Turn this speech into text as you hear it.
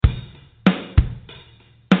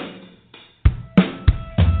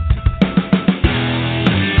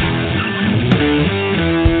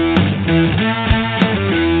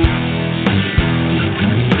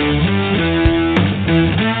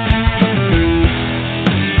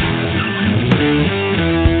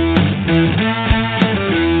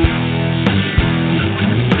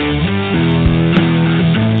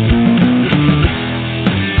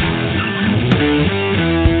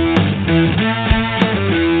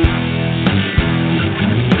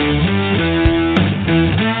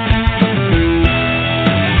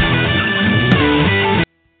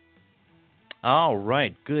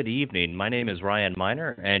right. Good evening. My name is Ryan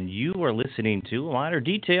Miner, and you are listening to A Minor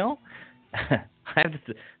Detail. I have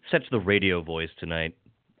such the radio voice tonight.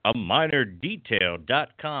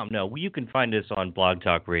 AMinorDetail.com. No, you can find us on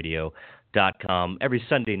blogtalkradio.com every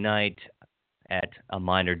Sunday night at A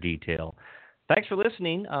Minor Detail. Thanks for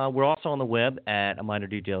listening. We're also on the web at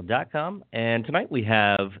AMinorDetail.com. And tonight we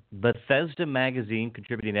have Bethesda Magazine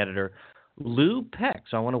contributing editor Lou Peck.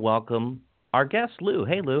 So I want to welcome our guest, Lou.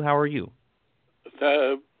 Hey, Lou, how are you?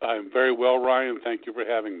 I'm very well, Ryan. Thank you for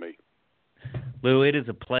having me. Lou, it is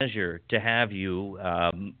a pleasure to have you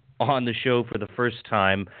on the show for the first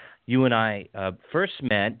time. You and I first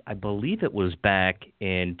met, I believe it was back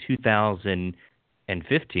in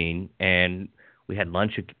 2015, and we had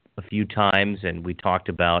lunch a few times, and we talked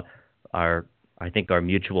about our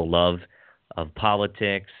mutual love of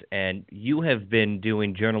politics. And you have been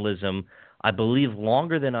doing journalism, I believe,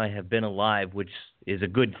 longer than I have been alive, which is a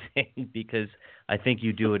good thing because I think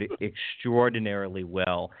you do it extraordinarily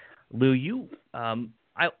well. Lou,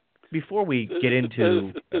 before we get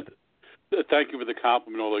into... Thank you for the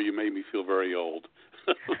compliment, although you made me feel very old.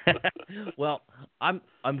 Well, I'm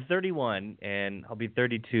 31, and I'll be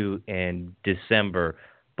 32 in December.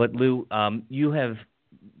 But Lou, you have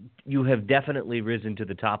definitely risen to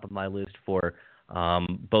the top of my list for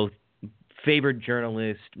both favorite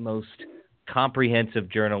journalist, most comprehensive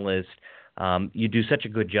journalist. You do such a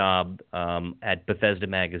good job at Bethesda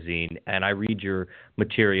Magazine, and I read your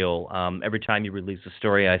material. Every time you release a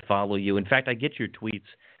story, I follow you. In fact, I get your tweets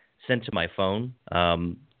sent to my phone.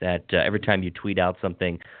 Every time you tweet out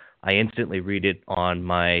something, I instantly read it on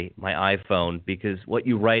my iPhone because what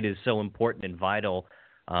you write is so important and vital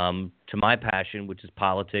to my passion, which is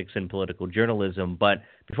politics and political journalism. But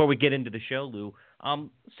before we get into the show, Lou,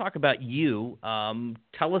 let's talk about you.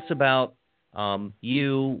 Tell us about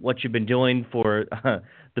you, what you've been doing for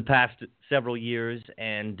the past several years,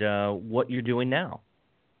 and what you're doing now.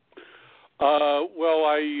 Well,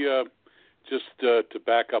 just to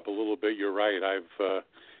back up a little bit, you're right. If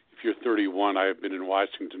you're 31, I've been in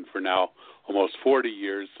Washington for now almost 40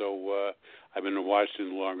 years, so I've been in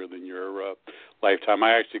Washington longer than your lifetime.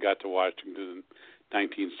 I actually got to Washington in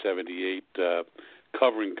 1978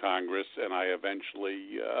 covering Congress, and I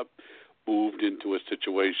eventually moved into a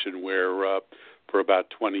situation where for about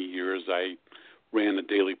 20 years I ran a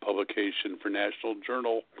daily publication for National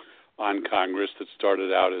Journal on Congress that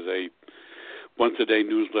started out as a once-a-day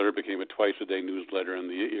newsletter, became a twice-a-day newsletter, and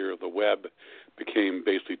the era of the web became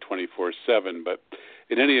basically 24/7. But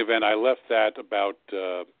in any event, I left that about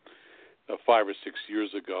 5 or 6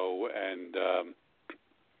 years ago and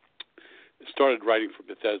started writing for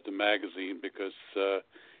Bethesda Magazine because,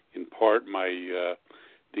 in part,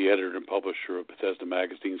 the editor and publisher of Bethesda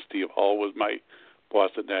Magazine, Steve Hull, was my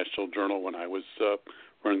boss at National Journal when I was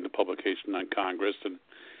running the publication on Congress, and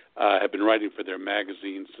have been writing for their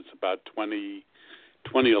magazine since about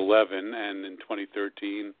 2011. And in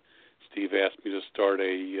 2013, Steve asked me to start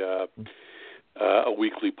a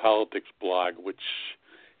weekly politics blog, which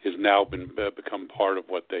has now become part of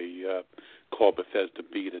what they call Bethesda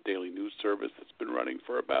Beat, a daily news service that's been running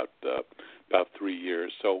for about 3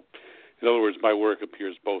 years. So, in other words, my work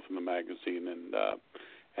appears both in the magazine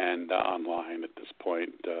and online at this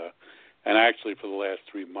point. And actually, for the last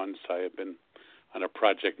 3 months, I have been on a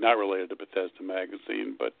project not related to Bethesda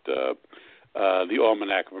Magazine, but the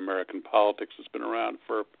Almanac of American Politics has been around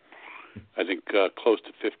for, I think, close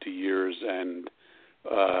to 50 years, and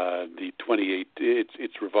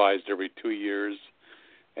it's revised every 2 years,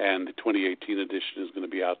 and the 2018 edition is going to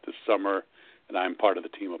be out this summer, and I'm part of the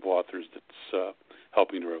team of authors that's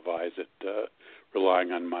helping to revise it,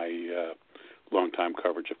 relying on my longtime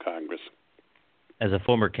coverage of Congress. As a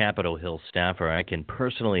former Capitol Hill staffer, I can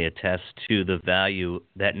personally attest to the value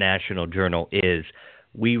that National Journal is.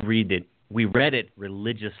 We read it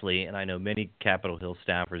religiously, and I know many Capitol Hill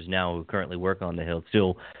staffers now who currently work on the Hill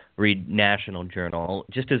still read National Journal,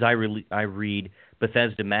 just as I read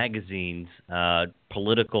Bethesda Magazine's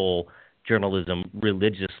political journalism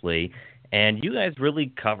religiously. And you guys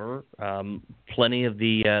really cover plenty of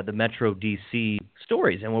the Metro D.C.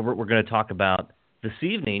 stories, and we're going to talk about this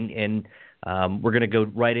evening, and we're going to go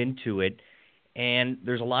right into it. And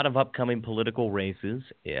there's a lot of upcoming political races.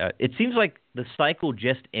 It seems like the cycle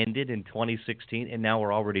just ended in 2016, and now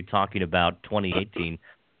we're already talking about 2018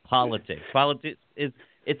 politics. Politics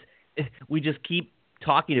we just keep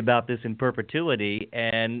talking about this in perpetuity,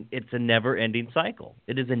 and it's a never-ending cycle.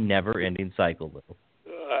 It is a never-ending cycle, Lou.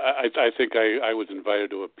 I think I was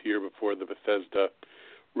invited to appear before the Bethesda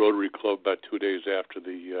Rotary Club about 2 days after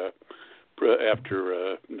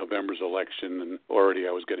November's election, and already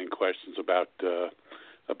I was getting questions about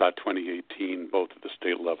about 2018, both at the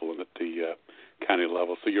state level and at the county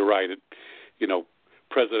level. So you're right.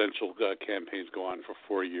 Presidential campaigns go on for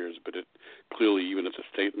 4 years, but clearly, even at the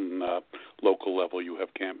state and local level, you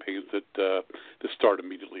have campaigns that start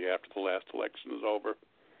immediately after the last election is over.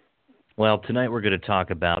 Well, tonight we're going to talk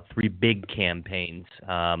about three big campaigns,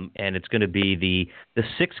 and it's going to be the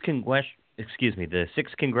sixth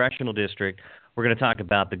congressional district. We're going to talk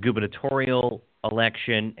about the gubernatorial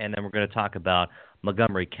election, and then we're going to talk about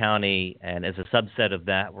Montgomery County, and as a subset of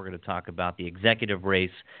that, we're going to talk about the executive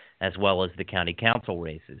race as well as the county council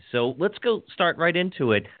races. So let's start right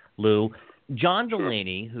into it, Lou. John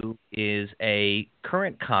Delaney, who is a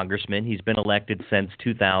current congressman, he's been elected since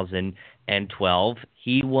 2012.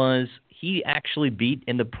 He actually beat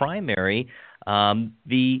in the primary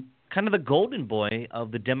the golden boy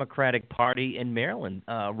of the Democratic Party in Maryland,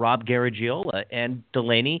 Rob Garagiola. And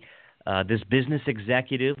Delaney, this business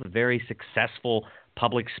executive, a very successful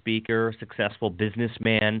public speaker, successful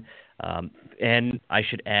businessman, and I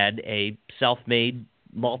should add a self-made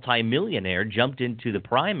multimillionaire, jumped into the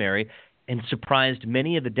primary and surprised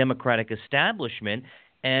many of the Democratic establishment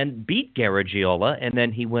and beat Garagiola, and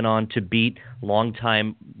then he went on to beat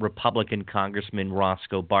longtime Republican Congressman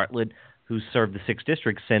Roscoe Bartlett, who served the 6th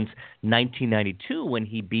District since 1992 when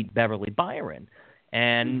he beat Beverly Byron.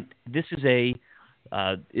 And this is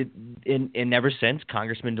ever since,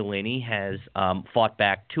 Congressman Delaney has fought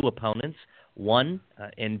back two opponents, one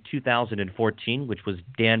in 2014, which was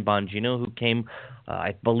Dan Bongino, who came,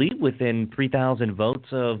 I believe, within 3,000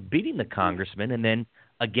 votes of beating the congressman, and then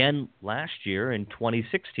again last year in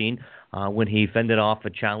 2016 when he fended off a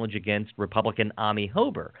challenge against Republican Amie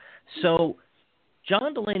Hoeber. So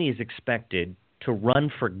John Delaney is expected to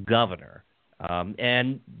run for governor,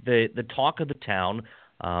 and the talk of the town,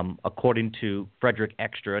 according to Frederick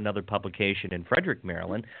Extra, another publication in Frederick,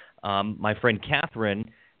 Maryland, my friend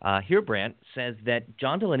Catherine Herbrandt says that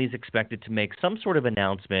John Delaney is expected to make some sort of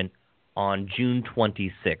announcement on June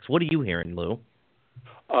 26th. What are you hearing, Lou?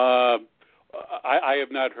 I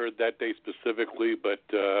have not heard that day specifically, but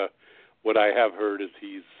what I have heard is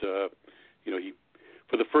he,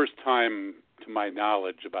 for the first time, to my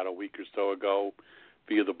knowledge, about a week or so ago,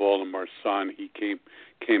 via the Baltimore Sun, he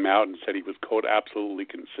came out and said he was, quote, absolutely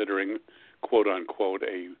considering, quote unquote,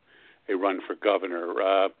 a run for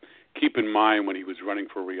governor. Keep in mind, when he was running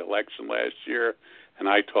for re-election last year, and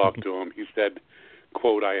I talked to him, he said,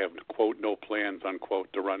 quote, I have, quote, no plans, unquote,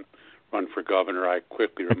 to run for governor. I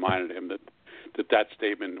quickly reminded him that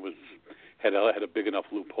statement had a big enough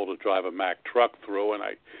loophole to drive a Mack truck through, and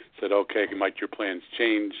I said, okay, might your plans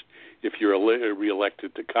change if you're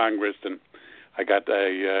re-elected to Congress? And I got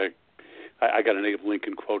an Abe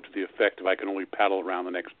Lincoln quote to the effect of, I can only paddle around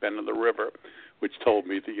the next bend of the river, which told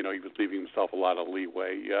me that, he was leaving himself a lot of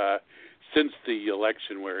leeway. Since the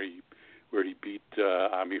election where he beat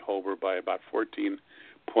Amie Hoeber by about 14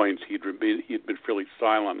 points, he'd been fairly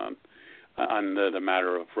silent on the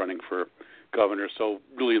matter of running for governor. So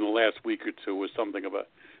really in the last week or two was something of a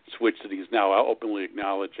switch that he's now openly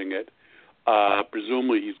acknowledging it.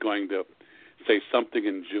 Presumably he's going to say something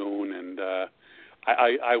in June, and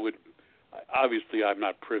I would, obviously I'm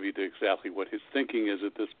not privy to exactly what his thinking is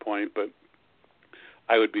at this point, but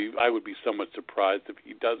I would be somewhat surprised if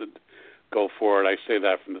he doesn't go for it. I say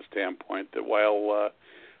that from the standpoint that while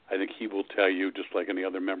I think he will tell you, just like any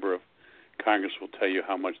other member of Congress will tell you,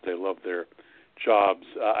 how much they love their jobs,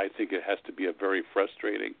 I think it has to be a very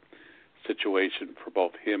frustrating situation for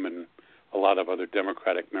both him and a lot of other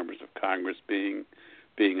Democratic members of Congress being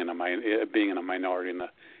in a minority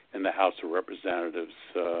in the House of Representatives.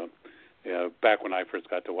 Back when I first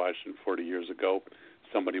got to Washington 40 years ago,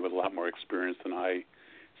 somebody with a lot more experience than I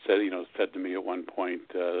said to me at one point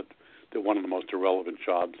that one of the most irrelevant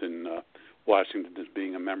jobs in Washington is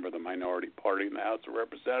being a member of the minority party in the House of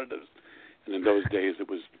Representatives. And in those days, it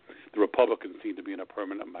was the Republicans seemed to be in a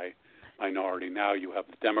permanent minority. Now you have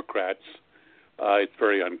the Democrats. It's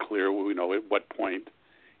very unclear, at what point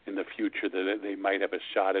in the future that they might have a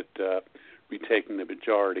shot at retaking the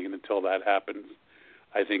majority. And until that happens,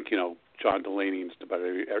 I think John Delaney, and about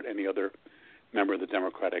any other member of the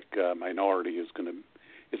Democratic minority, is in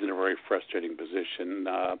a very frustrating position.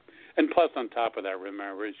 And plus, on top of that,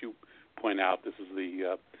 remember, as you point out, this is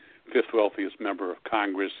the fifth wealthiest member of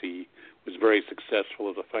Congress. He was very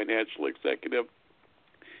successful as a financial executive.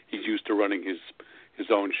 He's used to running his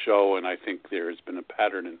own show, and I think there has been a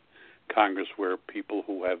pattern in Congress where people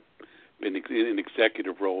who have been in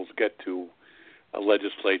executive roles get to a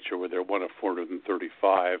legislature where they're one of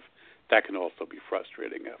 435. That can also be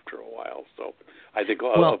frustrating after a while. So I think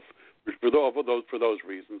of For those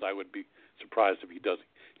reasons, I would be surprised if he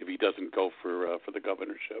doesn't go for the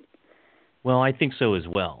governorship. Well, I think so as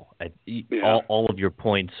well. All of your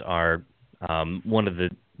points are one of the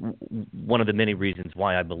many reasons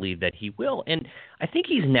why I believe that he will. And I think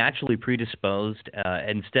he's naturally predisposed.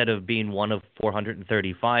 Instead of being one of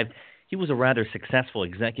 435, he was a rather successful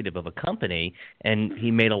executive of a company, and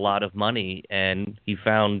he made a lot of money, and he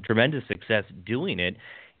found tremendous success doing it.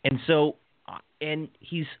 And so, and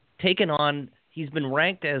he's been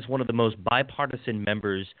ranked as one of the most bipartisan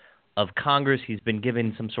members of Congress. He's been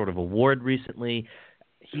given some sort of award recently.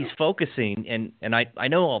 He's focusing, and I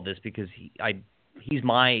know all this because he's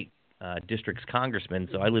my district's congressman,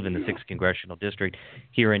 so I live in the 6th Congressional District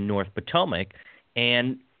here in North Potomac,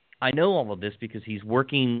 and I know all of this because he's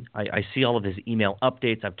working. I see all of his email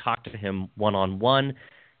updates. I've talked to him one-on-one.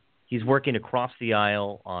 He's working across the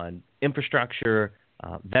aisle on infrastructure,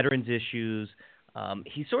 veterans issues.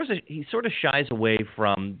 He sort of shies away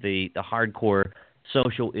from the hardcore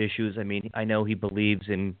social issues. I mean, I know he believes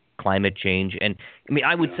in climate change, and I mean,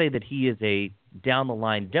 I would say that he is a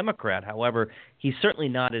down-the-line Democrat. However, he's certainly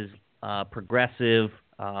not as progressive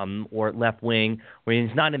or left-wing, where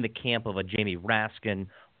he's not in the camp of a Jamie Raskin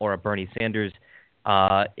or a Bernie Sanders.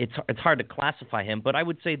 It's hard to classify him, but I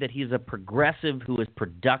would say that he's a progressive who is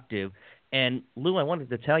productive. And, Lou, I wanted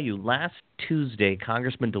to tell you, last Tuesday,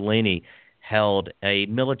 Congressman Delaney held a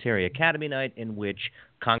military academy night in which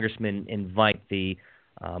congressmen invite the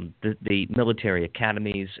military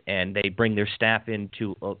academies, and they bring their staff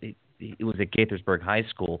into it was at Gaithersburg High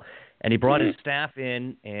School, and he brought his staff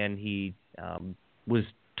in, and he was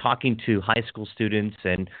talking to high school students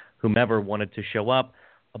and whomever wanted to show up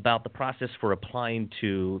about the process for applying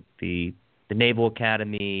to the Naval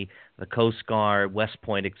Academy, the Coast Guard, West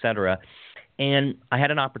Point, et cetera. And I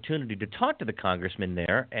had an opportunity to talk to the congressman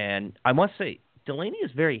there, and I must say, Delaney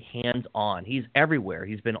is very hands-on. He's everywhere.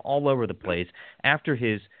 He's been all over the place. After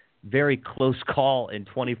his very close call in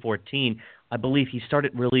 2014, I believe he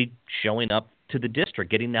started really showing up to the district,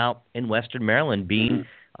 getting out in Western Maryland, being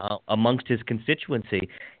amongst his constituency.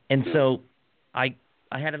 And so I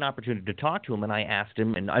had an opportunity to talk to him, and I asked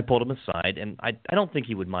him, and I pulled him aside, and I don't think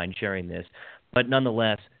he would mind sharing this, but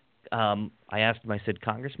nonetheless, I asked him, I said,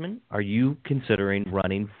 Congressman, are you considering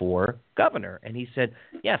running for governor? And he said,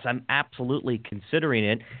 yes, I'm absolutely considering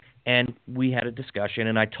it. And we had a discussion,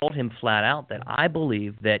 and I told him flat out that I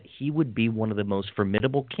believe that he would be one of the most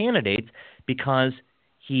formidable candidates because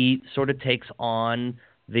he sort of takes on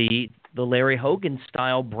the Larry Hogan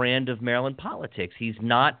style brand of Maryland politics. He's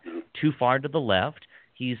not too far to the left.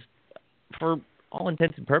 He's, for all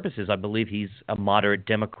intents and purposes, I believe he's a moderate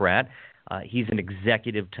Democrat. He's an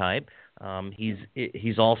executive type.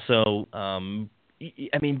 He's also, I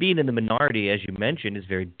mean, being in the minority, as you mentioned, is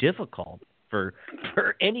very difficult for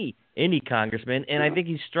any congressman. And I think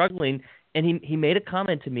he's struggling. And he made a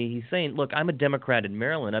comment to me. He's saying, look, I'm a Democrat in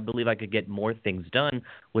Maryland. I believe I could get more things done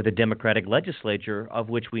with a Democratic legislature, of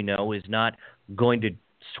which we know is not going to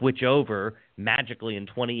switch over magically in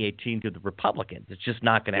 2018 to the Republicans. It's just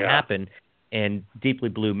not going to happen in deeply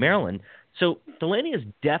blue Maryland. So Delaney is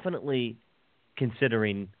definitely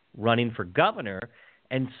considering running for governor,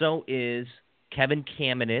 and so is Kevin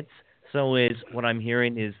Kamenetz. So is, what I'm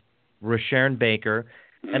hearing, is Rashawn Baker,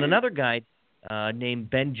 and another guy named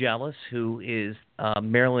Ben Jealous, who is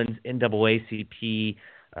Maryland's NAACP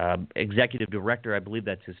executive director. I believe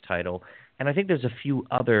that's his title. And I think there's a few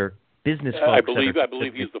other business folks. I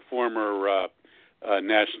believe he's the former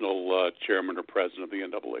national chairman or president of the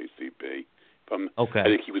NAACP. Okay. I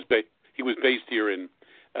think he was based here in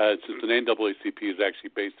since the NAACP is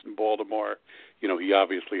actually based in Baltimore. You know, he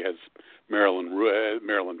obviously has Maryland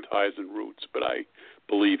ties and roots, but I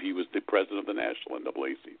believe he was the president of the national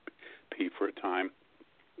NAACP for a time.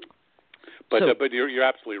 But you're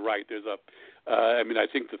absolutely right. There's I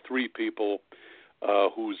think the three people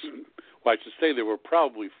I should say there were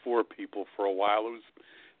probably four people for a while whose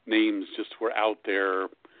names just were out there,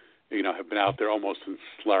 have been out there almost since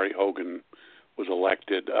Larry Hogan was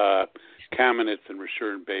elected. Kamenetz and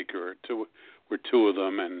Rashawn Baker were two of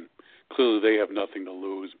them, and clearly they have nothing to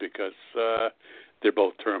lose because they're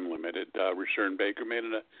both term limited. Rashawn Baker made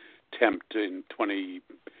an attempt in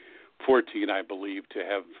 2014, I believe, to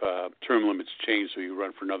have term limits changed so he could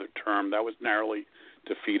run for another term. That was narrowly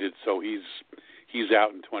defeated, so he's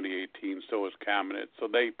out in 2018. So is Kamenetz. So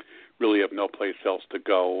they really have no place else to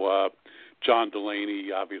go. John Delaney,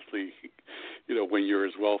 obviously, when you're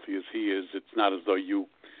as wealthy as he is, it's not as though you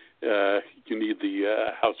need the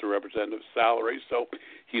House of Representatives salary. So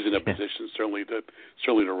he's in a position certainly to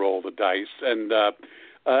roll the dice. And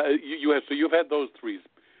you've had those three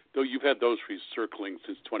though you've had those three circling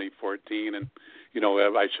since 2014, and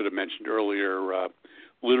I should have mentioned earlier,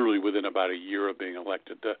 literally within about a year of being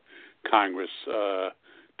elected to Congress,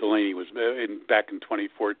 Delaney was back in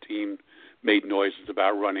 2014, made noises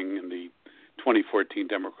about running in the 2014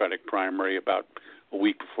 Democratic primary about a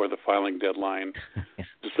week before the filing deadline.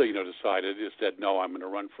 Said no, I'm going to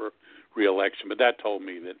run for re-election. But that told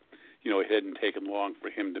me that it hadn't taken long for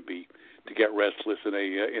him to get restless in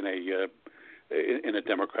a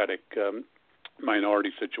Democratic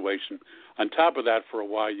minority situation. On top of that, for a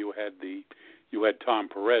while you had Tom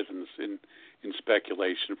Perez in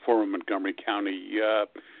speculation, former Montgomery County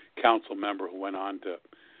Council member who went on to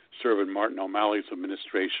serve in Martin O'Malley's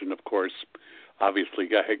administration. Of course, obviously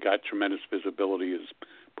got tremendous visibility as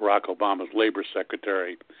Barack Obama's labor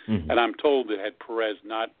secretary. Mm-hmm. And I'm told that had Perez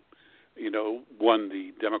not, won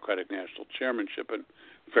the Democratic National Chairmanship in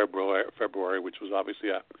February, which was obviously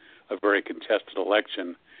a very contested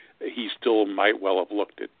election, he still might well have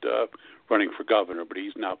looked at running for governor, but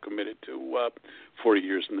he's now committed to 4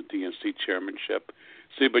 years in the DNC chairmanship.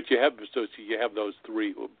 See, but you have those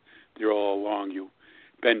three who they're all along.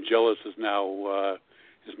 Ben Gillis is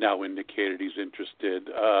now indicated he's interested.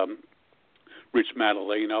 Rich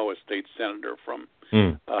Madaleno, a state senator from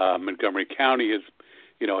Montgomery County, has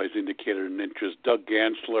indicated an interest. Doug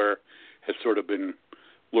Gansler has sort of been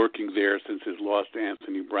lurking there since his loss to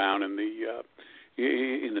Anthony Brown in the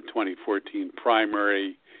 2014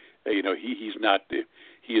 primary. He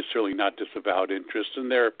is certainly not disavowed interest,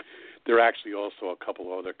 and there are actually also a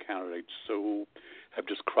couple of other candidates who have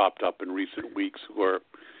just cropped up in recent weeks who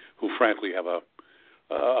frankly have a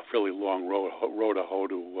fairly long road to hoe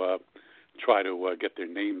to try to get their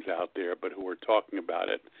names out there, but who are talking about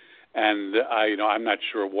it. And I'm not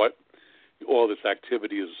sure what all this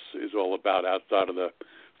activity is all about, outside of the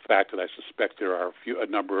fact that I suspect there are a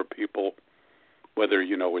number of people, whether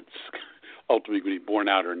it's ultimately going to be borne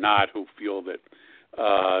out or not, who feel that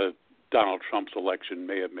Donald Trump's election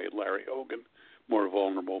may have made Larry Hogan more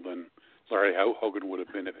vulnerable than Larry Hogan would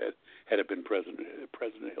have been had it been President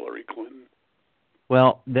Hillary Clinton.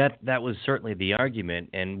 Well, that was certainly the argument,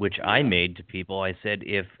 and which I made to people. I said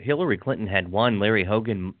if Hillary Clinton had won, Larry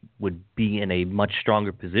Hogan would be in a much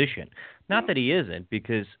stronger position. Not that he isn't,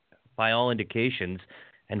 because by all indications,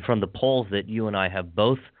 and from the polls that you and I have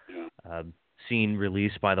both seen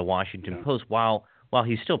released by the Washington Post, while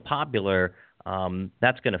he's still popular,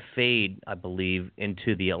 that's going to fade, I believe,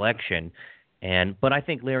 into the election. But I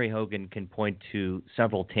think Larry Hogan can point to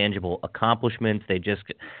several tangible accomplishments.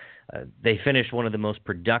 They finished one of the most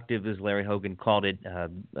productive, as Larry Hogan called it,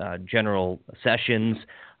 general sessions.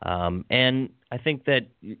 And I think that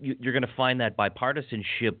you're going to find that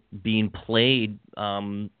bipartisanship being played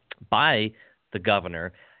by the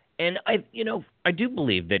governor. And I do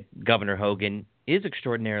believe that Governor Hogan is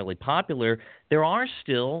extraordinarily popular. There are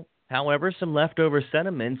still, however, some leftover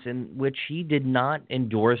sentiments in which he did not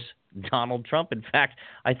endorse Donald Trump. In fact,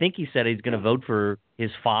 I think he said he's going to vote for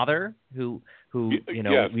his father, who who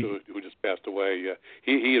just passed away.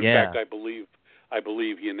 He in fact, I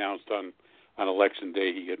believe he announced on election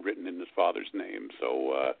day he had written in his father's name.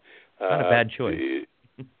 So not a bad choice.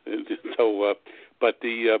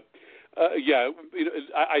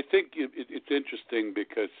 I think it's interesting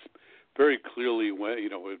because very clearly, when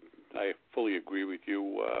I fully agree with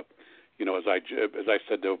you. As I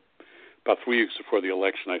said, about 3 weeks before the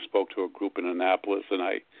election, I spoke to a group in Annapolis, and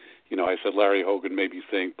I said Larry Hogan may be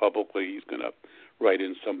saying publicly he's going to write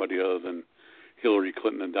in somebody other than Hillary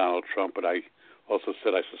Clinton and Donald Trump, but I also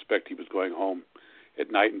said I suspect he was going home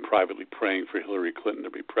at night and privately praying for Hillary Clinton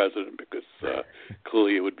to be president, because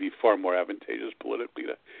clearly it would be far more advantageous politically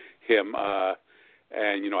to him. I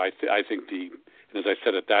think and as I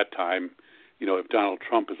said at that time, if Donald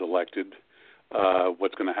Trump is elected,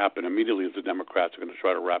 what's going to happen immediately is the Democrats are going to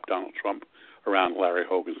try to wrap Donald Trump around Larry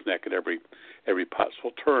Hogan's neck at every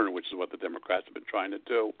possible turn, which is what the Democrats have been trying to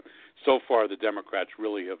do. So far, the Democrats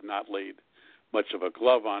really have not laid much of a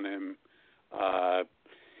glove on him,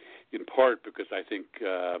 in part because I think,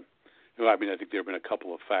 I think there have been a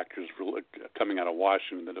couple of factors coming out of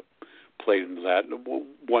Washington that have played into that.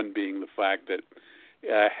 One being the fact that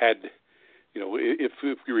if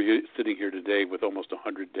we were sitting here today with almost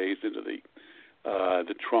 100 days into the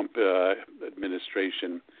Trump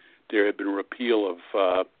administration, there had been a repeal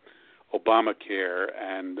of Obamacare,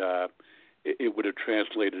 and it would have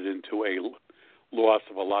translated into a loss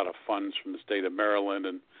of a lot of funds from the state of Maryland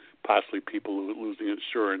and possibly people losing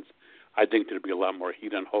insurance. I think there'd be a lot more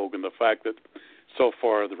heat on Hogan. The fact that so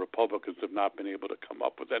far the Republicans have not been able to come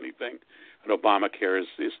up with anything, and Obamacare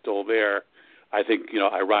is still there, I think,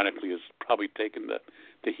 ironically, has probably taken the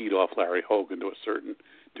heat off Larry Hogan to a certain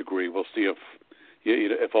degree. We'll see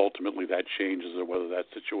if ultimately that changes or whether that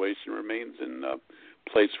situation remains in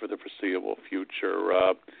place for the foreseeable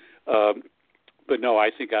future. But no,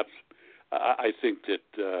 I think that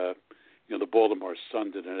the Baltimore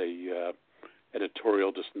Sun did an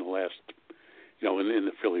editorial just in the last, in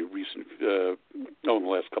the fairly recent, in the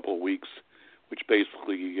last couple of weeks, which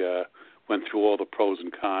basically went through all the pros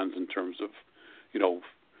and cons in terms of,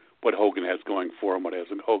 what Hogan has going for him, what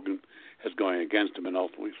Hogan has going against him, and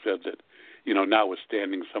ultimately said that,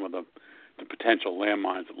 notwithstanding some of the potential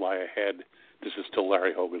landmines that lie ahead, this is still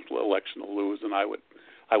Larry Hogan's election to lose, and I would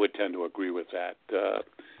tend to agree with that.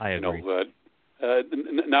 I agree.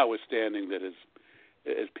 Notwithstanding that,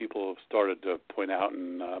 as people have started to point out,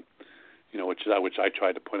 and which I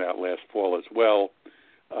tried to point out last fall as well,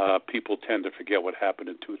 people tend to forget what happened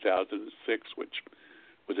in 2006, which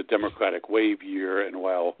was a Democratic wave year, and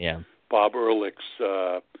while Bob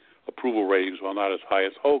Ehrlich's approval ratings, while not as high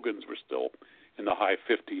as Hogan's, were still in the high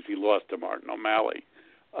 50s, he lost to Martin O'Malley.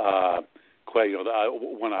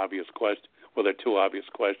 One obvious question. Well, there are two obvious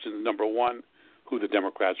questions. Number one, who the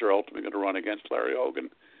Democrats are ultimately going to run against Larry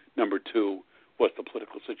Hogan. Number two, what's the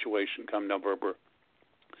political situation come November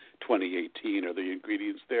 2018? Are the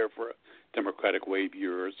ingredients there for a Democratic wave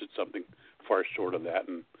year, or is it something far short of that?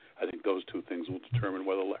 And I think those two things will determine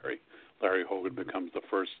whether Larry Hogan becomes the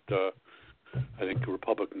first,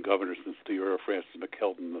 Republican governor since the era of Francis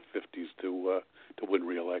McKeldin in the 50s to win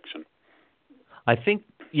re-election. I think,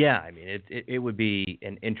 it would be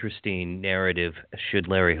an interesting narrative should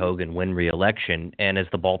Larry Hogan win re-election. And as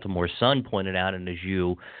the Baltimore Sun pointed out, and as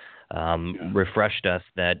you refreshed us,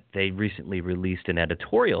 that they recently released an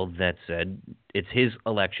editorial that said it's his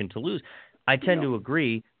election to lose. I tend to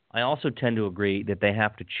agree. I also tend to agree that they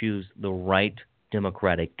have to choose the right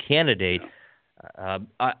Democratic candidate.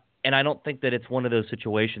 And I don't think that it's one of those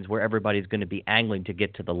situations where everybody's going to be angling to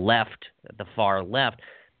get to the left, the far left.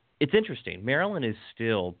 It's interesting. Maryland is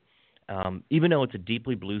still, even though it's a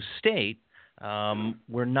deeply blue state, I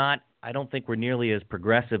don't think we're nearly as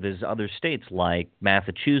progressive as other states like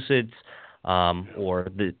Massachusetts or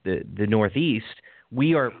the Northeast.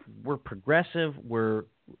 We're progressive. We're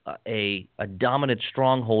a dominant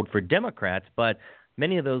stronghold for Democrats, but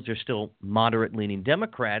many of those are still moderate-leaning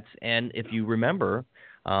Democrats. And if you remember,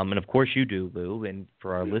 and of course you do, Lou, and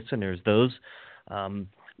for our listeners,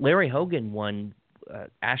 Larry Hogan won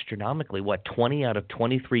astronomically, 20 out of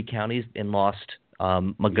 23 counties, and lost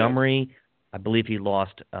Montgomery. I believe he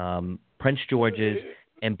lost Prince George's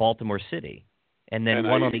and Baltimore City, and then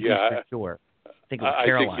one on the Eastern Shore. I think it was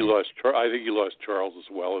Carolina. I think he lost Charles as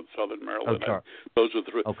well in Southern Maryland. Those are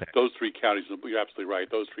three counties. You're absolutely right.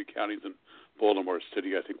 Those three counties in Baltimore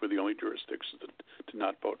City, I think, were the only jurisdictions that did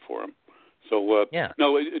not vote for him. So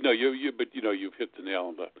you've hit the nail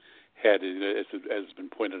on the head. As has been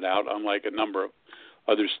pointed out, unlike a number of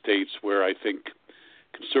other states where I think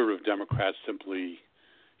conservative Democrats simply,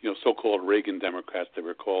 so-called Reagan Democrats, they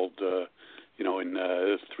were called, in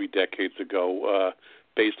 3 decades ago,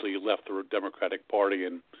 basically left the Democratic Party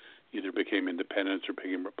and either became independents or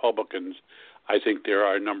became Republicans. I think there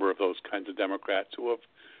are a number of those kinds of Democrats who have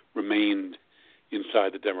remained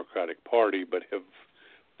inside the Democratic Party but have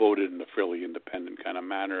voted in a fairly independent kind of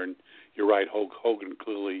manner. And you're right, Hogan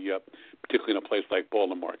clearly, particularly in a place like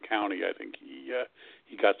Baltimore County, I think he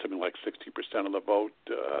got something like 60% of the vote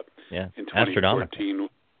in 2014.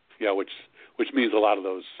 Which means a lot of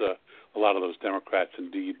those Democrats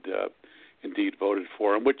indeed voted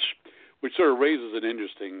for him, which sort of raises an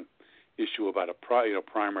interesting issue about a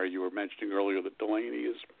primary. You were mentioning earlier that Delaney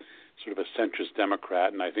is sort of a centrist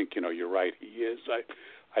Democrat, and I think you're right, he is.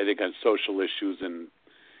 I think on social issues and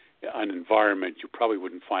on environment, you probably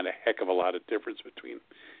wouldn't find a heck of a lot of difference between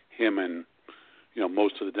him and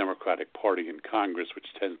most of the Democratic Party in Congress,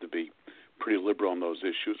 which tends to be pretty liberal on those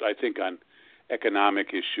issues. I think on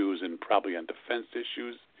economic issues and probably on defense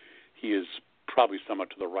issues, he is probably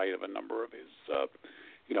somewhat to the right of a number of his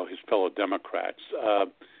fellow Democrats.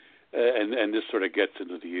 And this sort of gets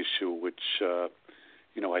into the issue, which I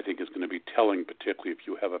think is going to be telling, particularly if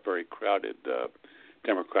you have a very crowded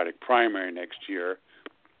Democratic primary next year.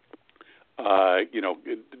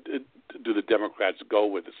 Do the Democrats go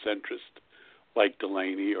with a centrist like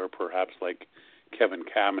Delaney, or perhaps like Kevin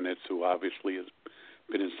Kamenetz, who obviously has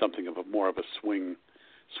been in something of more of a swing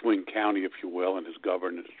county, if you will, and his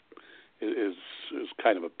governor is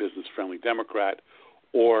kind of a business-friendly Democrat?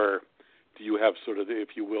 Or do you have sort of,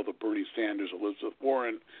 if you will, the Bernie Sanders, Elizabeth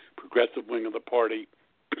Warren, progressive wing of the party,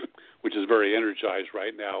 which is very energized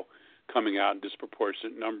right now, coming out in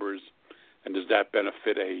disproportionate numbers? And does that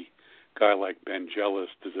benefit a guy like Ben Jealous?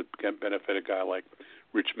 Does it benefit a guy like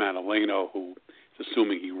Rich Manaleno, who is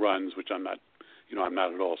assuming he runs, which I'm not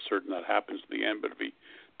at all certain that happens in the end. But if he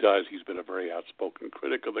does, he's been a very outspoken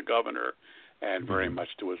critic of the governor and very much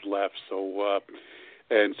to his left. So,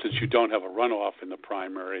 and since you don't have a runoff in the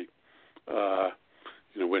primary,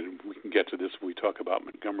 when we can get to this when we talk about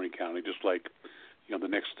Montgomery County, just like the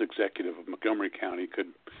next executive of Montgomery County could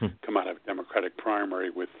come out of a Democratic primary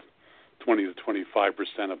with 20 to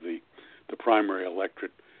 25% of the primary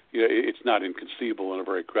electorate. It's not inconceivable in a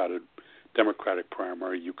very crowded Democratic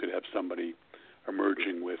primary you could have somebody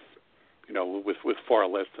emerging with far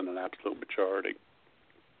less than an absolute majority.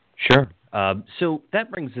 Sure. So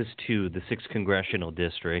that brings us to the 6th Congressional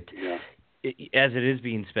District. Yeah. As it is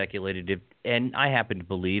being speculated, and I happen to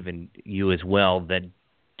believe, and you as well, that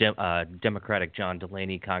Democratic John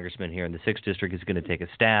Delaney, congressman here in the 6th District, is going to take a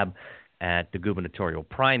stab at the gubernatorial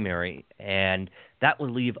primary, and that will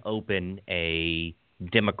leave open a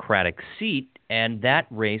Democratic seat, and that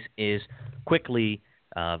race is quickly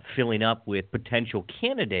filling up with potential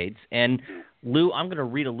candidates. And Lou, I'm going to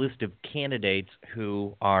read a list of candidates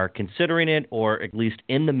who are considering it or at least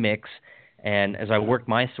in the mix. And as I work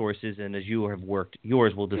my sources and as you have worked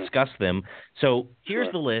yours, we'll discuss them. So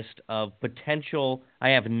here's the list of potential – I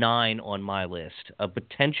have 9 on my list of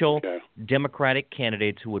potential Democratic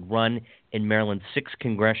candidates who would run in Maryland's 6th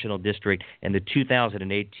Congressional District in the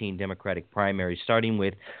 2018 Democratic primary, starting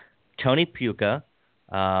with Tony Pucca,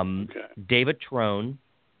 David Trone,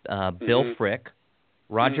 Bill Frick,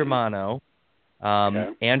 Roger Mano,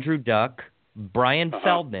 Andrew Duck, Brian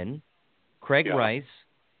Feldman, Craig Rice,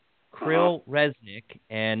 Krill Resnick,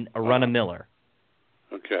 and Aruna Miller.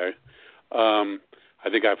 Okay. I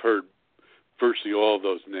think I've heard virtually all of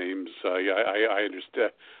those names. I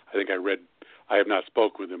understand. I have not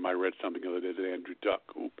spoken with him. I read something the other day that Andrew Duck,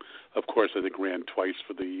 who, of course, I think ran twice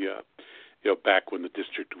for the, back when the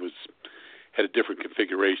district had a different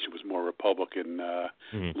configuration, was more Republican,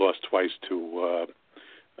 lost twice to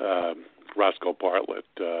Roscoe Bartlett.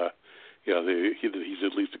 He's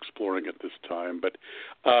at least exploring at this time. But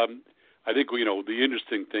I think the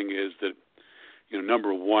interesting thing is that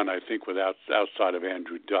number one, I think outside of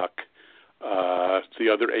Andrew Duck, the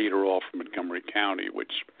other 8 are all from Montgomery County,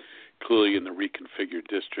 which clearly in the reconfigured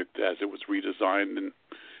district as it was redesigned in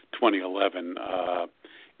 2011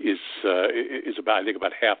 is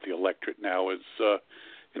about half the electorate now is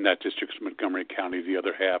in that district is Montgomery County. The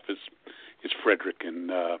other half is Frederick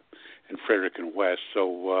and West.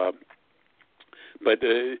 So.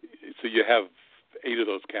 So you have 8 of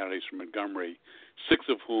those candidates from Montgomery, 6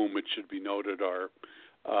 of whom, it should be noted, are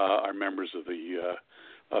members of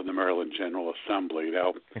the Maryland General Assembly.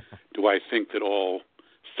 Now, do I think that all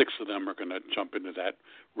 6 of them are going to jump into that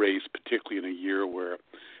race, particularly in a year where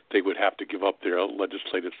they would have to give up their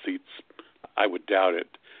legislative seats? I would doubt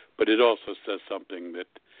it. But it also says something that,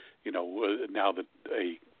 now that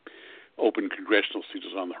a open congressional seat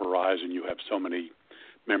is on the horizon, you have so many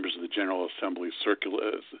members of the General Assembly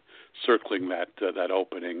circling that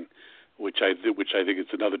opening, which I think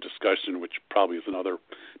is another discussion, which probably is another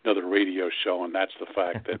radio show, and that's the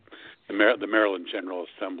fact that the Maryland General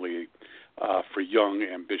Assembly, for young,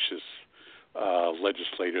 ambitious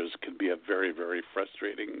legislators, can be a very, very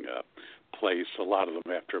frustrating place. A lot of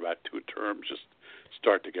them, after about 2 terms, just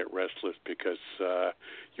start to get restless because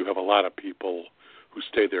you have a lot of people who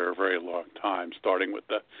stay there a very long time, starting with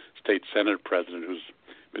the state Senate president, who's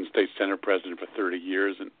been state Senate president for 30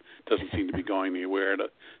 years and doesn't seem to be going anywhere, to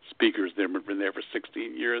speakers that have been there for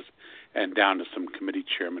 16 years, and down to some committee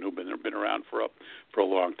chairmen who've been around for a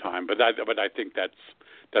long time. But I think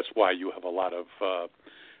that's why you have a lot of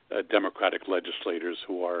Democratic legislators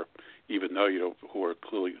who are, even though who are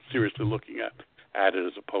clearly seriously looking at it,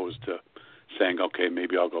 as opposed to saying, okay,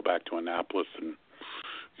 maybe I'll go back to Annapolis and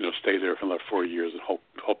stay there for another 4 years and hope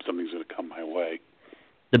something's going to come my way.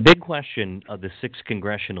 The big question of the 6th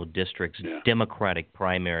Congressional District's Democratic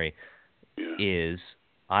primary is,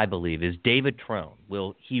 I believe, is David Trone.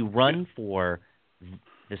 Will he run for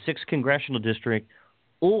the 6th Congressional District,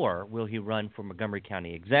 or will he run for Montgomery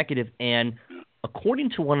County Executive? And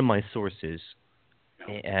according to one of my sources,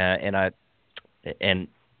 and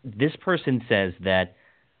this person says that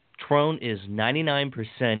Trone is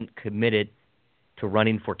 99% committed to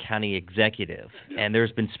running for county executive, and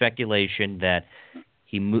there's been speculation that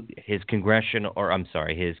there's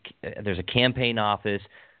a campaign office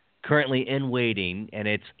currently in waiting, and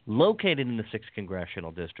it's located in the 6th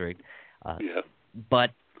Congressional District.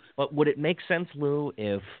 But would it make sense, Lou,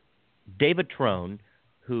 if David Trone,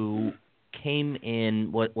 who came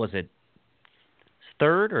in, what was it,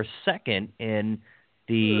 3rd or 2nd in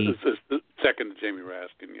the... Second to Jamie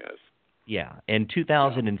Raskin, yes. Yeah, in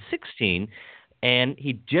 2016, And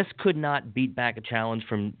he just could not beat back a challenge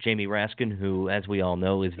from Jamie Raskin, who, as we all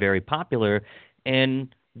know, is very popular in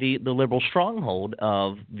the liberal stronghold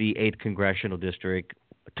of the 8th Congressional District,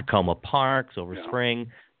 Tacoma Park, Silver Spring,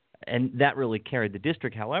 and that really carried the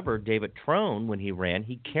district. However, David Trone, when he ran,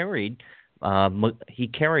 he carried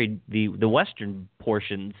the western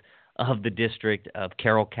portions of the district of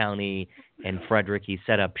Carroll County and Frederick. He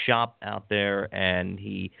set up shop out there, and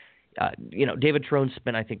he David Trone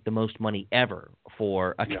spent, I think, the most money ever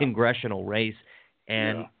for a congressional race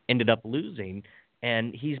and ended up losing.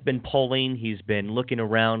 And he's been polling, he's been looking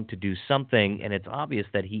around to do something, and it's obvious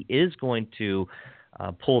that he is going to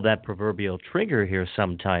pull that proverbial trigger here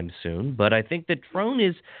sometime soon. But I think that Trone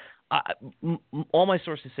is all my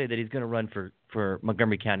sources say that he's going to run for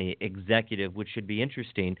Montgomery County Executive, which should be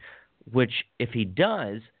interesting, which if he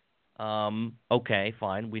does, okay,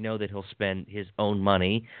 fine. We know that he'll spend his own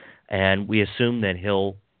money, and we assume that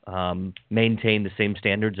he'll maintain the same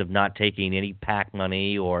standards of not taking any PAC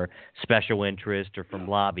money or special interest or from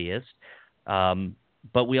lobbyists.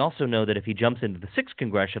 But we also know that if he jumps into the 6th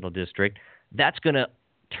Congressional District, that's going to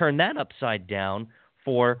turn that upside down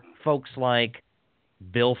for folks like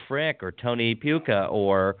Bill Frick or Tony Puca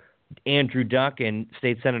or Andrew Duck and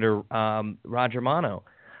State Senator Roger Mano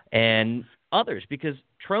and others, because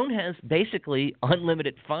Trone has basically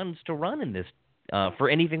unlimited funds to run in this for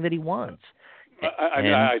anything that he wants.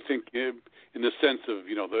 I think in the sense of,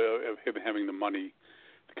 of him having the money,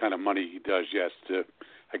 the kind of money he does, yes,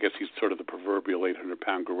 I guess he's sort of the proverbial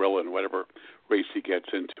 800-pound gorilla in whatever race he gets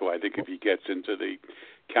into. I think if he gets into the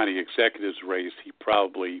county executive's race, he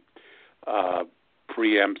probably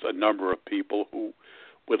preempts a number of people who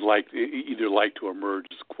would either like to emerge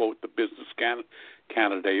as, quote, the business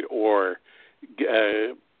candidate or get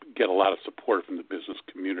a lot of support from the business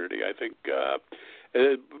community. I think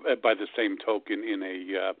by the same token, in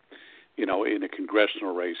a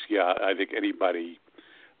congressional race, I think anybody,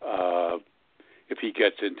 if he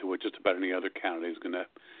gets into it, just about any other candidate is going to,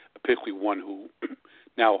 particularly one who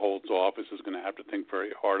now holds office, is going to have to think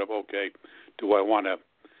very hard of, okay, do I want to?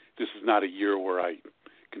 This is not a year where I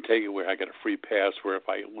can take it where I get a free pass, where if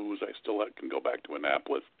I lose, I still can go back to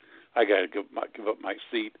Annapolis. I got to give up my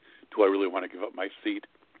seat. Do I really want to give up my seat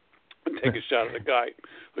and take a shot at the guy,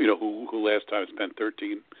 who last time spent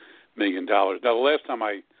 $13 million? Now, the last time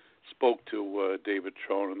I spoke to David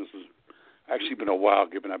Trone, and this has actually been a while,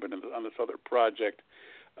 given I've been on this other project,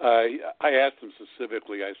 I asked him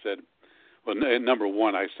specifically. I said, well, number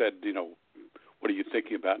one, I said, what are you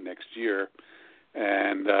thinking about next year?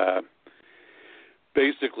 And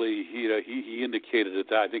basically, he indicated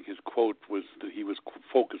that I think his quote was that he was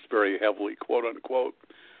focused very heavily, quote unquote,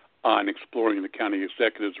 on exploring the county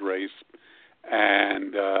executive's race,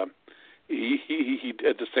 and he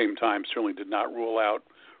at the same time certainly did not rule out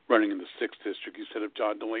running in the 6th district. He said if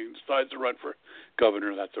John Delaney decides to run for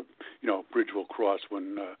governor, that's a bridge we'll cross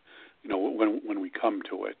when we come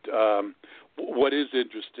to it. What is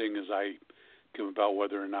interesting is I give about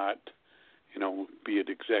whether or not, be it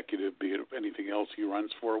executive, be it anything else he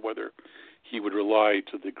runs for, whether he would rely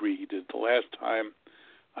to the degree he did the last time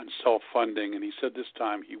on self-funding. And he said this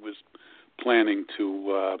time he was planning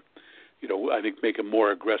to, I think make a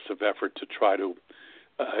more aggressive effort to try to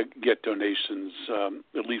get donations,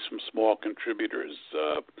 at least from small contributors.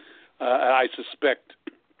 I suspect,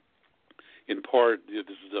 in part, this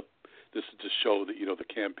is to show that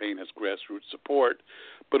the campaign has grassroots support,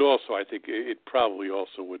 but also I think it probably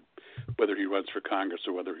also would, whether he runs for Congress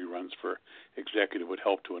or whether he runs for executive, would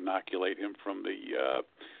help to inoculate him from the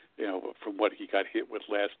from what he got hit with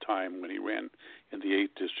last time when he ran in the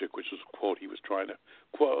 8th district, which was, quote, he was trying to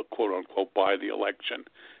quote unquote buy the election.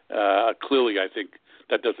 Clearly, I think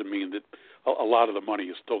that doesn't mean that a lot of the money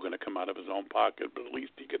is still going to come out of his own pocket, but at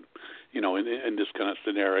least he can, in this kind of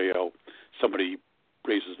scenario, somebody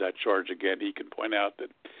raises that charge again, he can point out that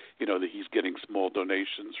that he's getting small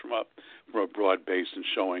donations from a broad base and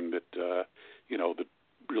showing that that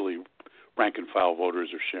really rank and file voters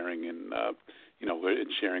are sharing in the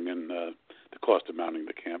cost of mounting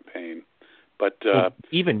the campaign. But go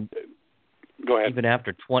ahead. Even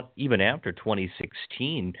after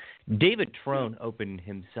 2016, David Trone opened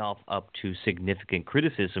himself up to significant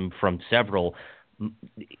criticism from several.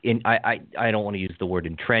 I don't want to use the word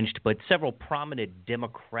entrenched, but several prominent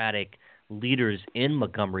Democratic leaders in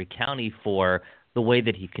Montgomery County for the way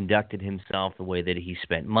that he conducted himself, the way that he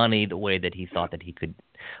spent money, the way that he thought that he could.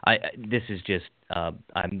 This is just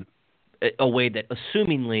a way that,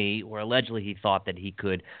 assumingly or allegedly, he thought that he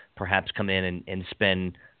could perhaps come in and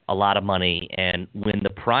spend a lot of money and win the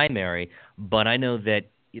primary. But I know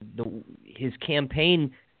that his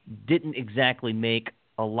campaign didn't exactly make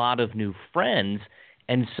a lot of new friends.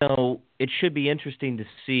 And so it should be interesting to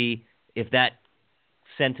see if that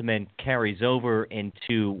sentiment carries over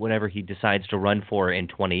into whatever he decides to run for in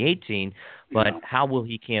 2018. But how will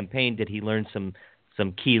he campaign? Did he learn some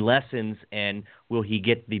key lessons, and will he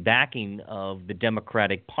get the backing of the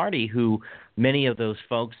Democratic Party, who many of those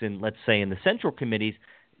folks in, let's say, in the central committees,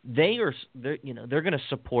 they're going to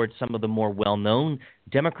support some of the more well-known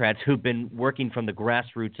Democrats who've been working from the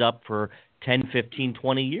grassroots up for 10, 15,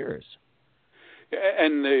 20 years.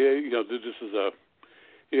 And this is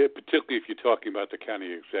particularly if you're talking about the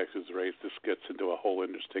county executive's race, this gets into a whole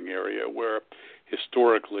interesting area where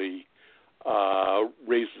historically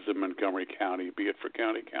races in Montgomery County, be it for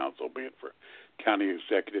county council, be it for county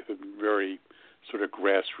executive, have been very sort of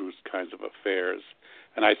grassroots kinds of affairs.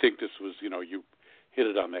 And I think this was, you hit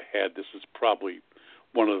it on the head. This is probably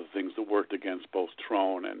one of the things that worked against both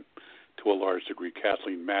Trone and, to a large degree,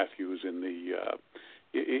 Kathleen Matthews in the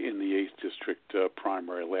 8th District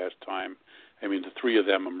primary last time. I mean, the three of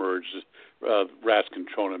them emerged. Raskin,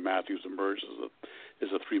 Trone, and Matthews emerged as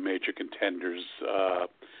the three major contenders.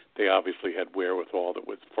 They obviously had wherewithal that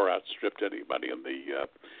would far outstripped anybody in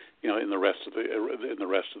the rest of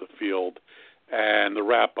the field. And the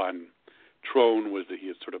rap on Trone was that he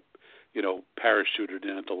had sort of parachuted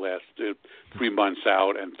in at the last 3 months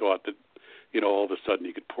out and thought that all of a sudden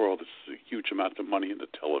he could pour all this huge amount of money into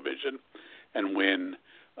television and win.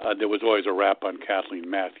 There was always a rap on Kathleen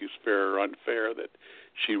Matthews, fair or unfair, that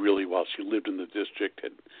she really, while she lived in the district,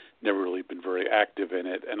 had never really been very active in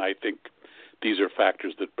it. And I think these are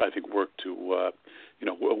factors that I think work to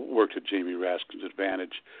Jamie Raskin's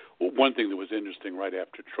advantage. Well, one thing that was interesting right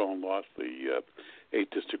after Trone lost the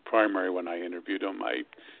 8th District primary, when I interviewed him, I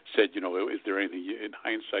said, is there anything in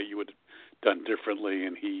hindsight you would have done differently?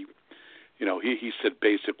 And he said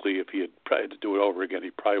basically if he had tried to do it over again,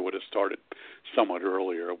 he probably would have started somewhat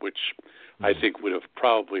earlier, which I think would have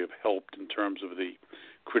probably have helped in terms of the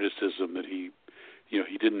criticism that he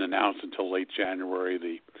didn't announce until late January.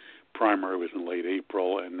 The primary was in late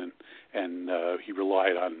April, and he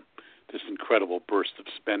relied on this incredible burst of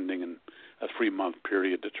spending in a 3-month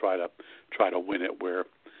period to try to win it, where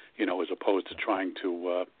as opposed to trying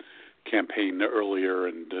to campaign earlier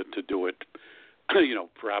and to do it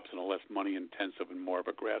perhaps on a less money intensive and more of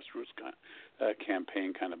a grassroots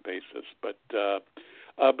campaign kind of basis. But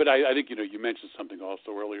I think you mentioned something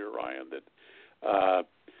also earlier, Ryan, that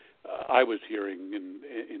I was hearing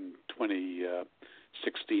in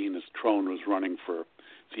 2016 as Trone was running for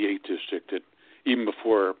the 8th District, that even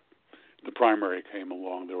before the primary came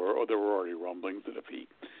along, there were already rumblings that if he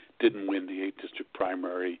didn't win the 8th District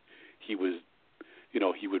primary, he would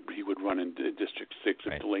run in District 6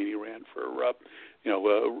 if Delaney ran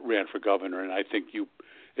for governor. And I think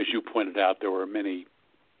as you pointed out, there were many.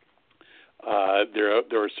 There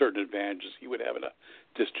are certain advantages he would have in a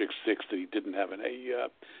District 6 that he didn't have in a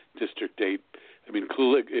District 8. I mean,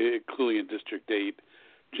 clearly in District 8,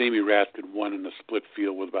 Jamie Raskin won in a split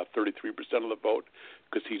field with about 33% of the vote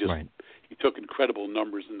because he took incredible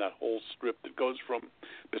numbers in that whole strip that goes from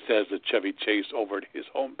Bethesda, Chevy Chase over to his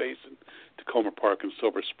home base in Tacoma Park and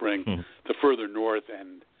Silver Spring. The further north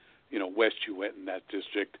and west you went in that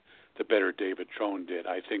district, the better David Trone did.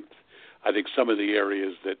 I think some of the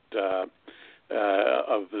areas that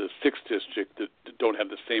of the 6th District that don't have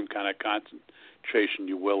the same kind of concentration,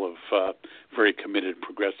 you will, of very committed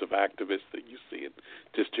progressive activists that you see in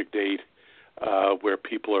District 8, where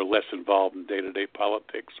people are less involved in day-to-day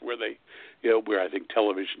politics, where I think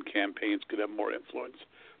television campaigns could have more influence,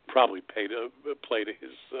 probably play to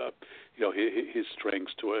his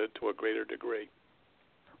strengths to a greater degree.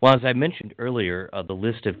 Well, as I mentioned earlier, the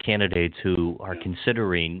list of candidates who are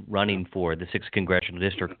considering running for the 6th Congressional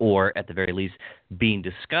District, or at the very least being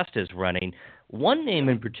discussed as running, one name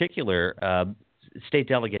in particular, State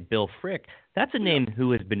Delegate Bill Frick, that's a name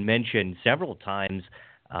who has been mentioned several times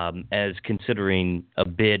as considering a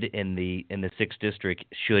bid in the 6th District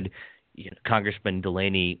should Congressman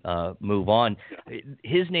Delaney move on.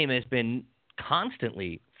 His name has been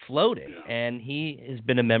constantly floated, and he has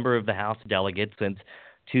been a member of the House of Delegates since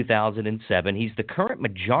 2007. He's the current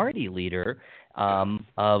majority leader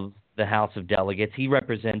of the House of Delegates. He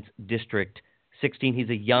represents District 16. He's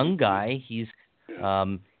a young guy. He's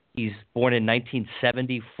born in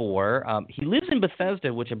 1974. He lives in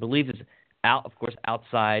Bethesda, which I believe is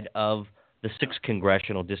outside of the 6th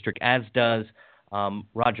Congressional District, as does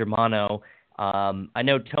Roger Mano. I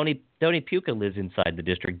know Tony Puca lives inside the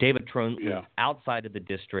district. David Trone lives outside of the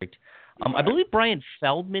district. I believe Brian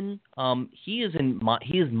Feldman. He is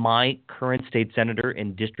my current state senator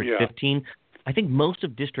in District 15. I think most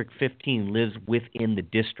of District 15 lives within the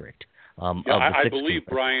district. of the I six believe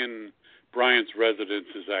people. Brian's residence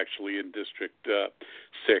is actually in District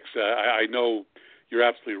 6. I know you're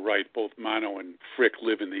absolutely right. Both Mano and Frick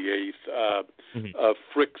live in the 8th.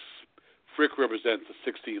 Frick represents the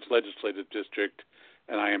 16th legislative district,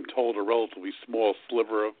 and I am told a relatively small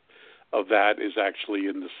sliver of that is actually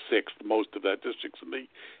in the 6th. Most of that district's in the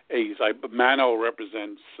 8th. Mano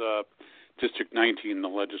represents District 19 in the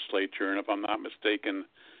legislature, and if I'm not mistaken,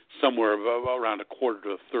 somewhere around a quarter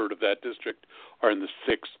to a third of that district are in the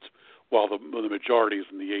 6th, while the majority is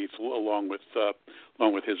in the 8th, along with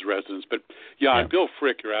his residents. But on Bill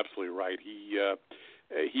Frick, you're absolutely right.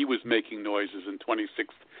 He was making noises in 2016.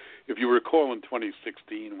 If you recall, in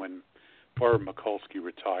 2016, when Barb Mikulski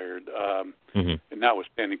retired, and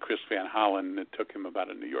notwithstanding Chris Van Hollen, it took him about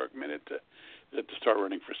a New York minute to start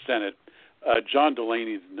running for Senate. John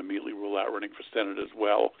Delaney didn't immediately rule out running for Senate as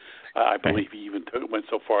well. I believe he even went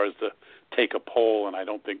so far as to take a poll, and I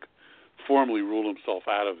don't think formally ruled himself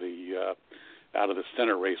out of the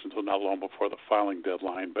Senate race until not long before the filing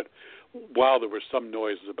deadline. But while there were some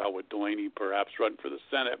noises about would Delaney perhaps run for the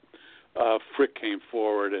Senate, Frick came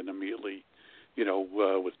forward and immediately,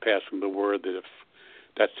 was passing the word that if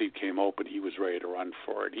that seat came open, he was ready to run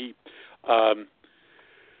for it.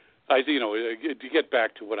 To get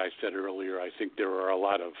back to what I said earlier, I think there are a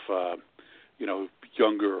lot of,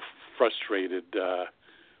 younger, frustrated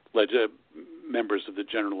members of the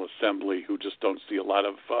General Assembly who just don't see a lot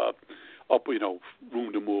of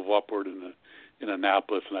room to move upward in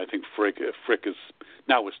Annapolis. And I think Frick is,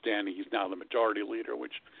 notwithstanding he's now the majority leader,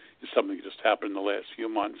 which is something that just happened in the last few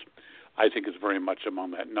months, I think is very much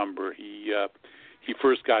among that number. He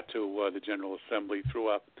first got to the General Assembly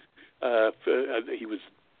through he was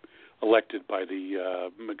elected by the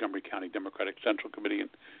Montgomery County Democratic Central Committee in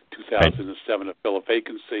 2007 to fill a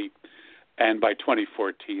vacancy. And by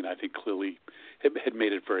 2014, I think clearly had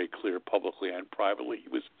made it very clear publicly and privately he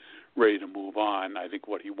was ready to move on. I think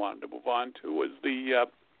what he wanted to move on to was the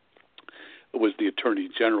Attorney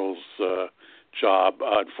General's job.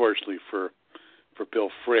 Unfortunately for Bill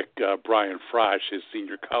Frick, Brian Frosch, his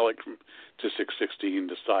senior colleague from District 16,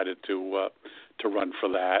 decided to run for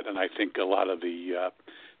that. And I think a lot of the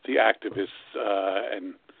activists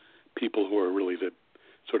and people who are really the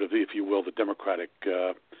sort of, if you will, the Democratic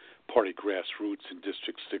Party grassroots in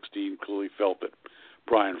District 16 clearly felt that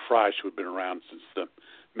Brian Frosch, who had been around since the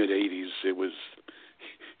mid-'80s,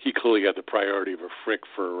 he clearly had the priority over Frick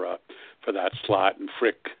for that slot. And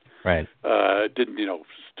Frick didn't,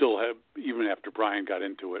 still have, even after Brian got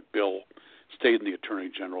into it, Bill stayed in the Attorney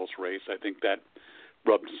General's race. I think that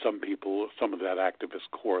rubbed some people, some of that activist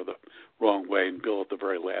core, the wrong way. And Bill, at the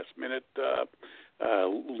very last minute,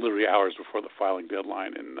 literally hours before the filing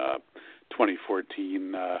deadline in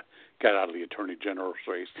 2014, got out of the Attorney General's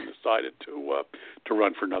race and decided to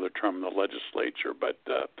run for another term in the legislature. But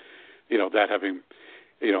that having,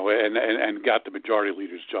 and got the majority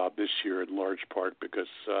leader's job this year in large part because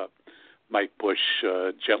Mike Bush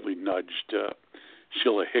gently nudged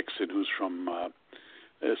Sheila Hickson, who's from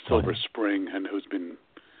Silver Spring and who's been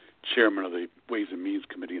chairman of the Ways and Means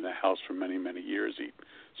Committee in the House for many, many years. He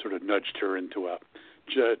sort of nudged her into a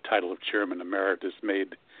title of chairman emeritus,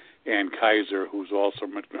 made Ann Kaiser, who's also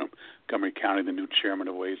from Montgomery County, the new chairman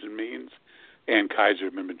of Ways and Means. Ann Kaiser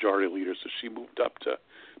had been majority leader, so she moved up to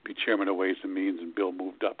be chairman of Ways and Means, and Bill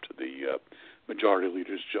moved up to the majority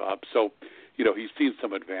leader's job. So, he's seen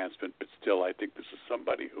some advancement, but still I think this is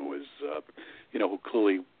somebody who is, who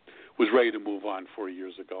clearly was ready to move on 4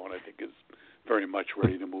 years ago, and I think is very much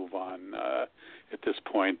ready to move on at this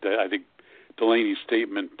point. I think Delaney's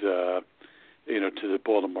statement, to the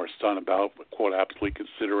Baltimore Sun about, quote, absolutely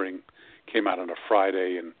considering, came out on a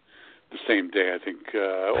Friday, and the same day, I think,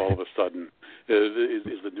 all of a sudden,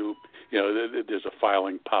 is the new, there's a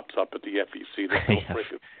filing pops up at the FEC that Bill Frick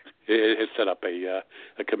has set up a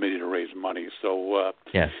committee to raise money. So,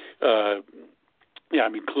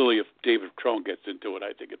 clearly, if David Crone gets into it,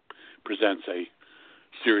 I think it presents a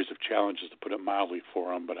series of challenges, to put it mildly,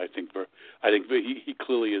 for him. But I think he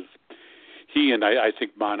clearly is. He and I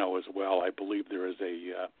think Mano as well. I believe there is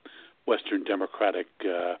a Western Democratic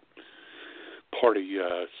Party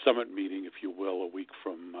summit meeting, if you will, a week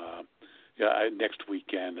from next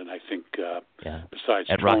weekend, and I think besides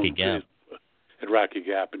at Crone, Rocky Gap. At Rocky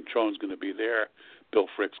Gap, and Trone's going to be there. Bill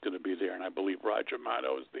Frick's going to be there, and I believe Roger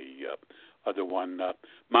Mano is the other one.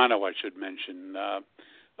 Mano, I should mention,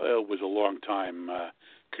 was a long-time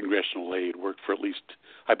congressional aide. Worked for at least,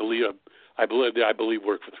 I believe,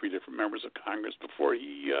 worked for 3 different members of Congress before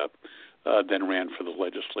he then ran for the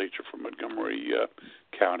legislature for Montgomery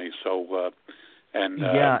County. So,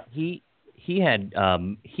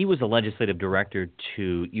 he was a legislative director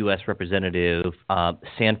to U.S. Representative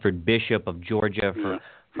Sanford Bishop of Georgia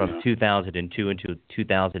from 2002 into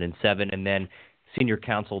 2007, and then senior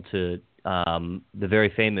counsel to the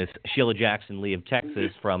very famous Sheila Jackson Lee of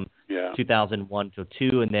Texas from 2001 to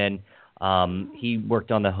 2, and then he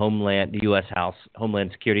worked on the U.S. House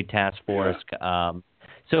Homeland Security Task Force.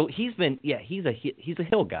 So he's a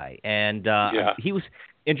Hill guy, and he was,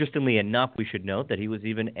 interestingly enough, we should note that he was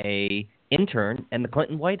even a intern in the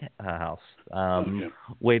Clinton White House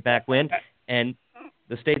way back when, and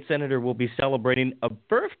the state senator will be celebrating a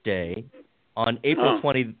birthday on April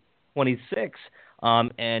 26th,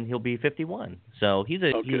 and he'll be 51. So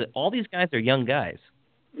all these guys are young guys.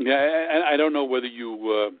 Yeah, and I don't know whether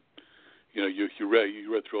you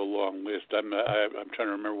read through a long list. I'm trying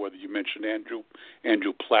to remember whether you mentioned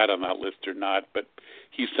Andrew Platt on that list or not, but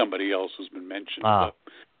he's somebody else who's been mentioned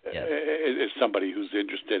as somebody who's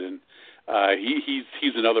interested in.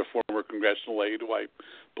 He's another former congressional aide who I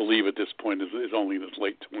believe at this point is only in his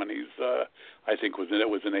late 20s. I think was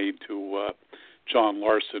an aide to John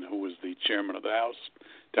Larson, who was the chairman of the House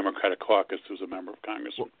Democratic Caucus, who's a member of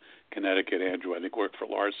Congress from Connecticut. Andrew, I think, worked for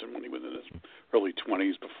Larson when he was in his early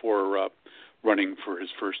 20s before running for his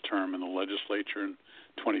first term in the legislature in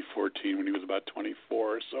 2014 when he was about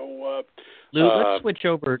 24. So, Lou, let's switch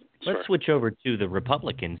over. Let's switch over to the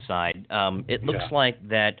Republican side. It looks like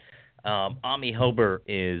that Amie Hoeber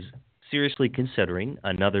is seriously considering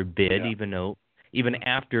another bid, even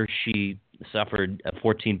after she suffered a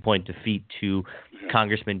 14-point defeat to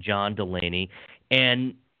Congressman John Delaney,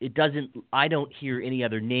 and I don't hear any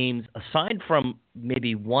other names aside from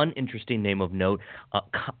maybe one interesting name of note,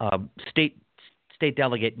 State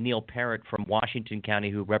Delegate Neil Parrott from Washington County,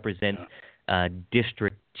 who represents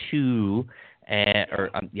District 2,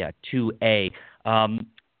 2A.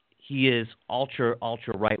 He is ultra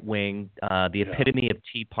right wing, the epitome of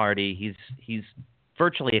Tea Party. He's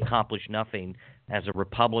virtually accomplished nothing as a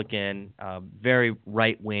Republican, very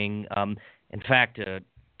right wing. In fact,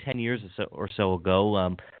 10 years or so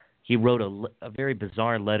ago, he wrote a very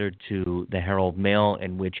bizarre letter to the Herald Mail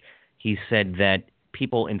in which he said that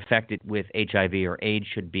people infected with HIV or AIDS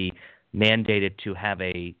should be mandated to have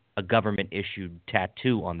a government-issued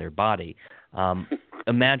tattoo on their body.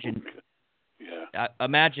 Imagine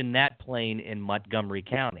that playing in Montgomery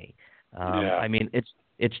County. I mean,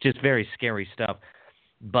 it's just very scary stuff.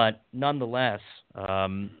 But nonetheless,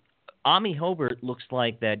 Amie Hoeber looks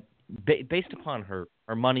like that, based upon her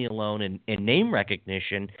money alone and name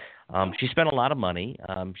recognition, she spent a lot of money.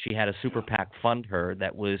 She had a super PAC fund her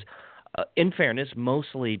that was, in fairness,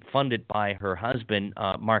 mostly funded by her husband,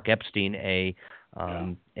 Mark Epstein, a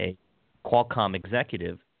Qualcomm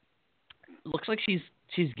executive. Looks like she's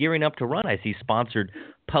gearing up to run. I see sponsored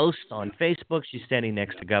posts on Facebook. She's standing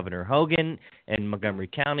next to Governor Hogan in Montgomery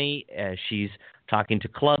County. She's talking to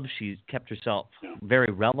clubs. She's kept herself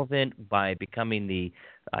very relevant by becoming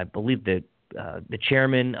I believe the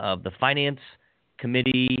chairman of the finance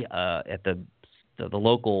committee at the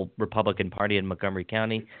local Republican Party in Montgomery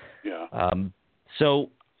County. So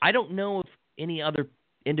I don't know if any other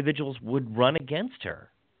individuals would run against her.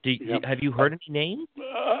 Have you heard any names?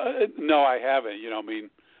 No, I haven't.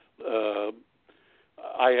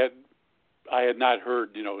 I had not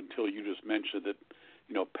heard, until you just mentioned that,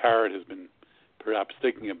 Parrott has been perhaps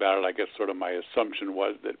thinking about it. I guess sort of my assumption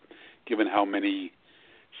was that given how many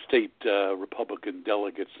state Republican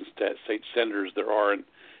delegates and state senators there are in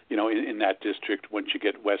that district, once you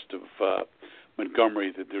get west of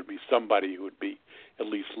Montgomery, that there'd be somebody who would be at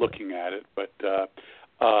least looking at it. But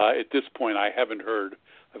at this point, I haven't heard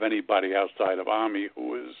of anybody outside of Amie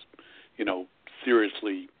who is,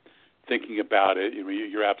 seriously thinking about it.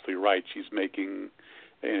 You're absolutely right. She's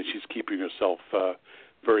keeping herself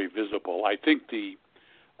very visible. I think the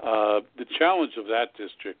challenge of that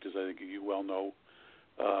district is, I think you well know,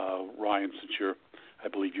 Ryan, since I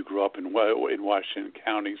believe you grew up in Washington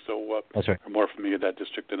County, so that's right. Are more familiar with that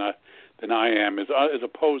district than I am. As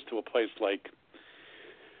opposed to a place like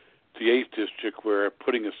the 8th District, where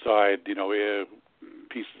putting aside,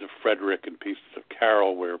 pieces of Frederick and pieces of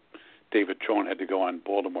Carroll, where David Trone had to go on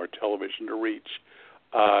Baltimore television to reach,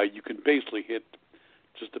 you can basically hit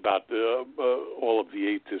just about all of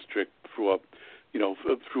the 8th District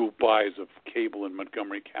through buys of cable in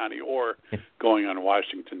Montgomery County or going on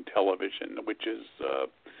Washington television, which is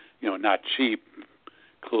not cheap.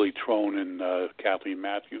 Clearly, Trone and Kathleen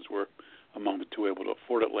Matthews were among the two able to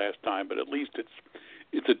afford it last time, but at least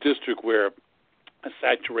it's a district where a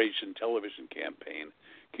saturation television campaign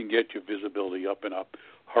can get you visibility up in a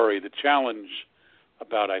hurry. The challenge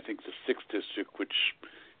about, I think, the 6th District, which,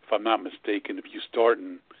 if I'm not mistaken, if you start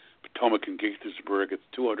in Potomac and Gaithersburg. It's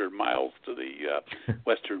 200 miles to the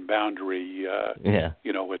western boundary,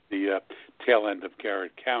 with the tail end of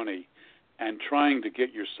Garrett County. And trying to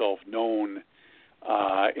get yourself known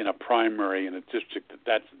in a primary in a district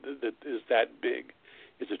that is that big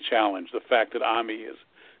is a challenge. The fact that Amie has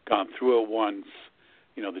gone through it once,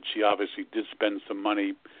 that she obviously did spend some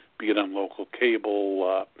money, be it on local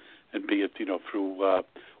cable and be it through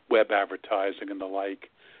web advertising and the like,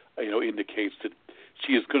 indicates that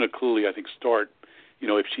she is going to clearly, I think, start.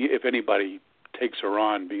 If anybody takes her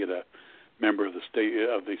on, be it a member of the state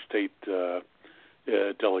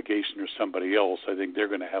delegation or somebody else, I think they're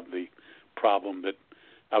going to have the problem that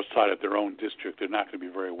outside of their own district, they're not going to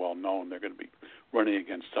be very well known. They're going to be running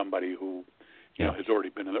against somebody who, has already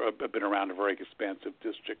been around a very expansive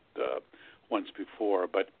district once before.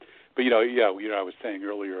 But I was saying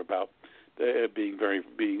earlier about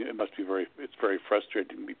it's very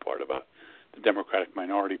frustrating to be part of the Democratic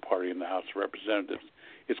minority party in the House of Representatives.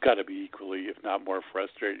 It's got to be equally, if not more,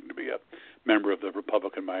 frustrating to be a member of the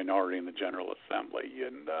Republican minority in the General Assembly.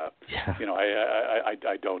 And I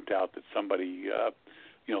don't doubt that somebody,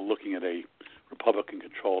 looking at a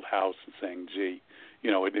Republican-controlled House and saying, "Gee,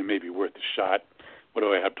 it may be worth a shot. What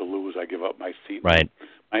do I have to lose? I give up my seat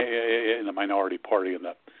in the minority party in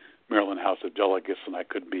the Maryland House of Delegates, and I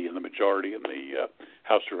could be in the majority in the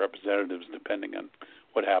House of Representatives, depending on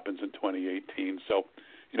what happens in 2018." So,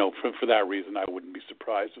 for that reason, I wouldn't be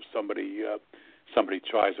surprised if somebody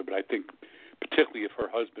tries it. But I think, particularly if her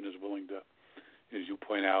husband is willing to, as you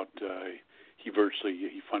point out, he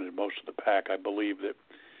funded most of the PAC. I believe that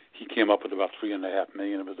he came up with about $3.5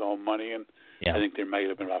 million of his own money, and I think there may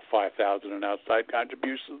have been about $5,000 in outside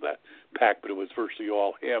contributions to that PAC, but it was virtually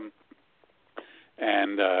all him.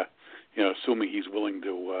 And assuming he's willing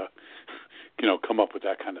to, come up with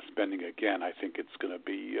that kind of spending again, I think it's going to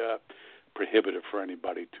be prohibitive for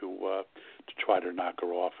anybody to try to knock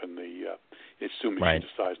her off in assuming she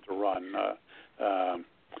decides to run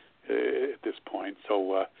at this point.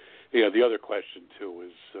 So, the other question too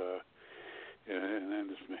is, and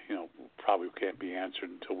this, probably can't be answered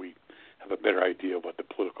until we have a better idea of what the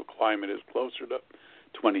political climate is closer to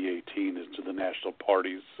 2018, as to the national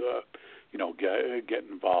parties, get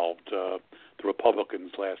involved. The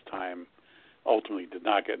Republicans last time ultimately did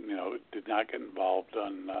not get involved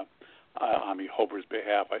on Amie Hoeber's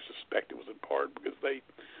behalf. I suspect it was in part because they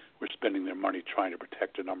were spending their money trying to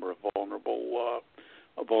protect a number of vulnerable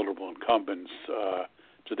incumbents.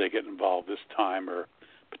 Do they get involved this time, or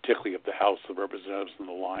particularly if the House of Representatives on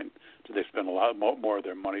the line, do they spend a lot more of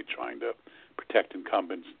their money trying to protect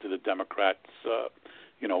incumbents? Do the Democrats,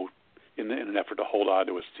 in an effort to hold on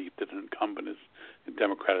to a seat that an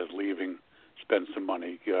Democrat is leaving, spend some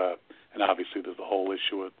money? And obviously, there's the whole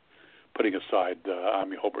issue of putting aside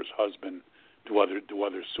Amie Hoeber's husband. Do other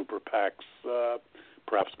super PACs,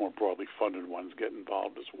 perhaps more broadly funded ones, get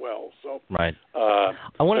involved as well? So, I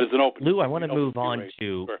want to move on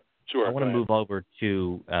to. Sure. I want to move over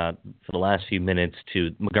to, for the last few minutes,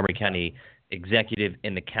 to Montgomery County Executive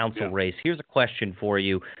in the council race. Here's a question for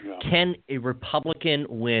you. Can a Republican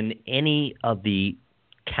win any of the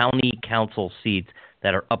county council seats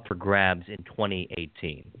that are up for grabs in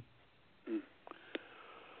 2018?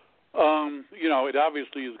 It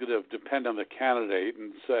obviously is going to depend on the candidate,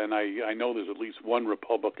 and I know there's at least one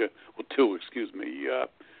Republican, two,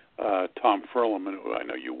 Tom Furlman, who I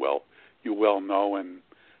know you well know, and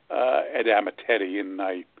Ed Amitetti, and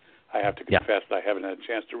I have to confess that I haven't had a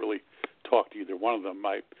chance to really talk to either one of them.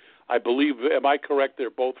 I believe, am I correct? They're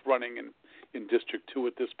both running in District 2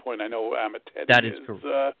 at this point. I know Amitetti That is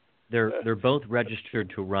correct. They're both registered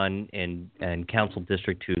to run in Council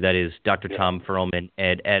District 2. That is Dr. Tom Furlman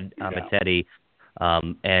and Ed Amitetti,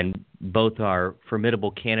 and both are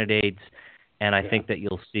formidable candidates. And I think that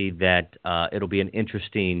you'll see that it'll be an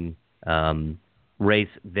interesting race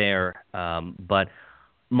there. But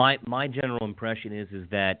my general impression is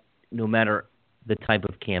that no matter the type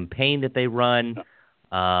of campaign that they run,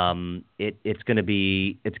 it's going to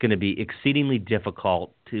be exceedingly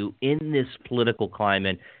difficult to, in this political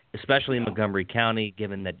climate, especially in Montgomery County,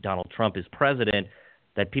 given that Donald Trump is president,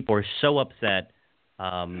 that people are so upset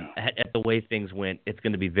at the way things went. It's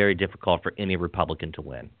going to be very difficult for any Republican to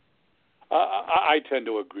win. I tend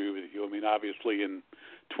to agree with you. I mean, obviously in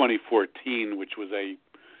 2014, which was I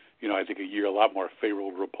think a year a lot more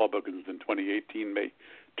favorable to Republicans than 2018 may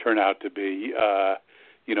turn out to be,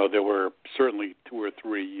 there were certainly two or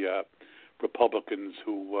three Republicans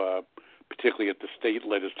who, particularly at the state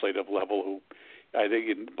legislative level, who I think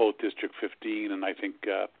in both District 15 and I think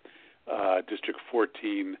District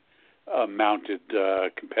 14 mounted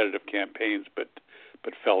competitive campaigns, but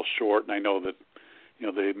fell short. And I know that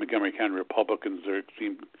the Montgomery County Republicans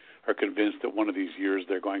are convinced that one of these years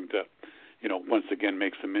they're going to, once again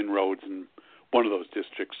make some inroads in one of those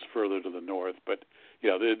districts further to the north. But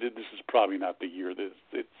this is probably not the year.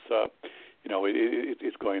 It's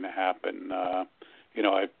going to happen.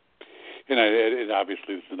 And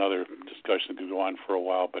obviously this is another discussion that could go on for a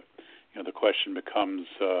while. But the question becomes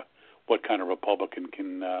what kind of Republican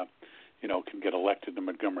can get elected in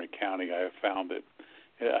Montgomery County. I have found that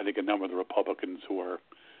I think a number of the Republicans who are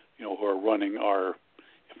running are,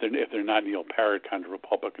 if they're not Neil Parrott kind of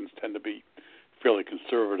Republicans, tend to be fairly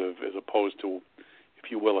conservative, as opposed to, if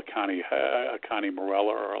you will, a Connie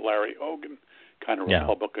Morella or a Larry Hogan kind of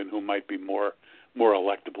Republican who might be more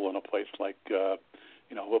electable in a place like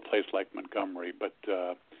Montgomery. But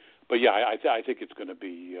I think it's going to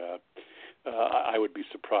be. I would be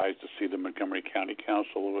surprised to see the Montgomery County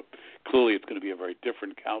Council. Clearly, it's going to be a very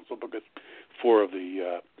different council because 4 of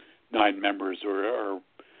the 9 members are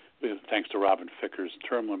thanks to Robin Ficker's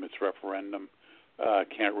term limits referendum,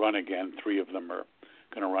 can't run again. 3 of them are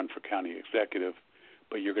going to run for county executive,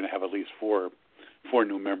 but you're going to have at least 4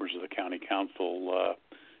 new members of the county council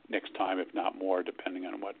next time, if not more, depending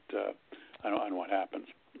on what happens.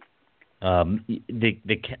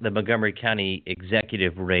 The Montgomery County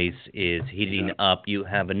executive race is heating up. You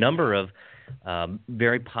have a number of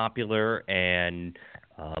very popular and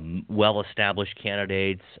well-established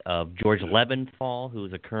candidates of George Leventhal, who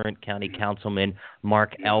is a current county councilman,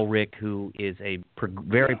 Mark Elrick, who is a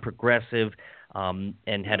very progressive and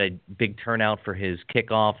had a big turnout for his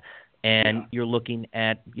kickoff, and you're looking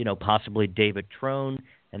at possibly David Trone.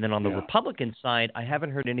 And then on the Republican side, I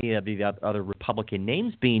haven't heard any of the other Republican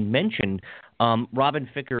names being mentioned. Robin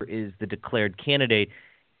Ficker is the declared candidate,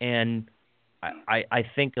 and I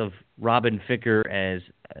think of Robin Ficker as,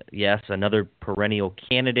 yes, another perennial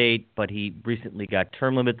candidate, but he recently got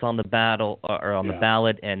term limits on the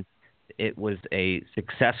ballot, and it was a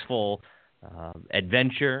successful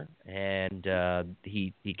adventure, and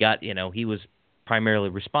he got, he was primarily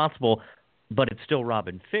responsible, but it's still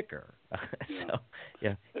Robin Ficker.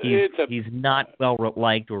 He's not well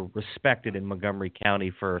liked or respected in Montgomery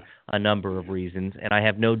County for a number of reasons, and I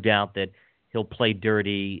have no doubt that he'll play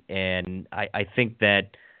dirty. And I think that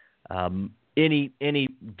any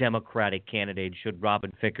Democratic candidate, should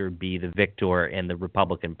Robin Ficker be the victor in the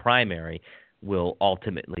Republican primary, will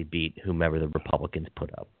ultimately beat whomever the Republicans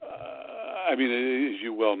put up. As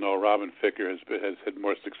you well know, Robin Ficker has had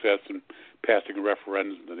more success in passing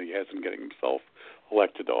referendums than he has in getting himself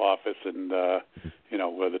elected to office, and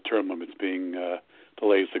the term limits being the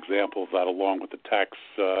latest example of that, along with the tax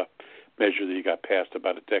measure that he got passed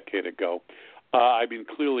about a decade ago.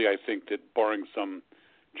 Clearly, I think that barring some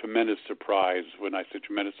tremendous surprise, when I say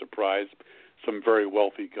tremendous surprise, some very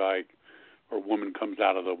wealthy guy or woman comes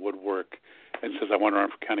out of the woodwork and says, I want to run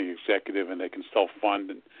for county executive, and they can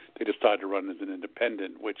self-fund, and they decide to run as an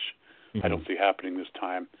independent, which I don't see happening this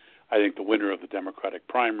time. I think the winner of the Democratic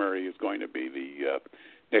primary is going to be the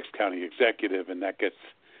next county executive, and that gets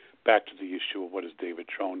back to the issue of what does David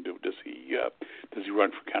Trone do? Does he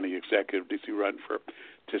run for county executive? Does he run for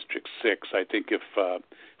District 6? I think if, as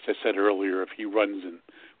I said earlier, if he runs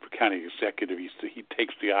for county executive, he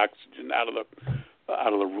takes the oxygen out of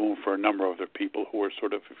the room for a number of other people who are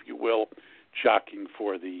sort of, if you will, jockeying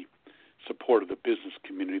for the support of the business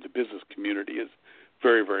community. The business community is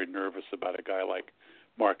very, very nervous about a guy like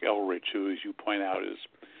Mark Elrich, who, as you point out, is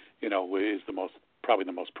probably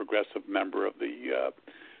the most progressive member of the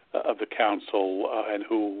council, and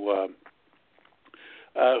who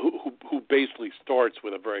basically starts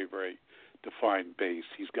with a very, very defined base.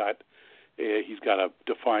 He's got a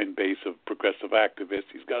defined base of progressive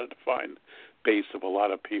activists. He's got a defined base of a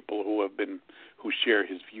lot of people who share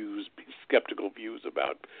his views, skeptical views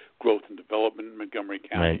about growth and development in Montgomery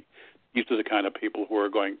County. Right. These are the kind of people who are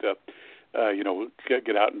going to,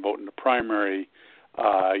 get out and vote in the primary.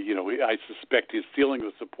 I suspect his feeling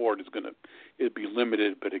of support it'd be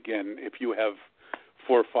limited. But again, if you have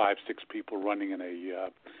 4, 5, 6 people running in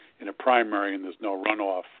a primary and there's no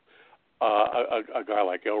runoff, a guy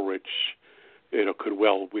like Elrich, could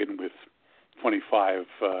well win with 25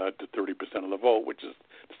 to 30% of the vote, which is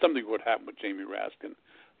something that would happen with Jamie Raskin,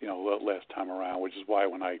 last time around. Which is why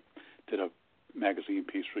when I did a magazine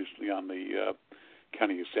piece recently on the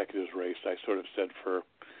county executives race, I sort of said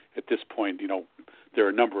at this point, there are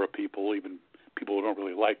a number of people, even people who don't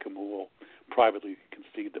really like him, who will privately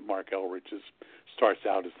concede that Mark Elrich starts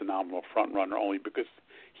out as the nominal front runner only because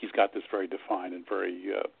he's got this very defined and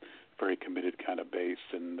very, very committed kind of base.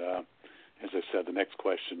 And as I said, the next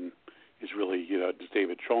question is really, does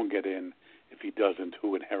David Trone get in? If he doesn't,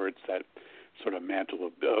 who inherits that sort of mantle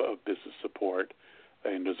of business support?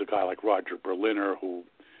 And there's a guy like Roger Berliner, who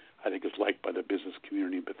I think is liked by the business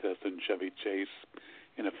community in Bethesda, and Chevy Chase,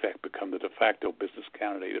 in effect, become the de facto business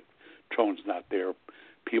candidate if Trone's not there.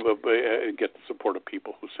 People get the support of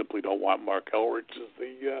people who simply don't want Mark Elridge as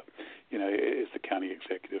the county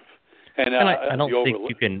executive. And I don't think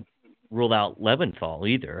you can rule out Leventhal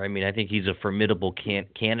either. I mean, I think he's a formidable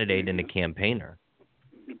candidate and a campaigner.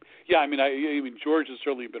 Yeah, I mean, George has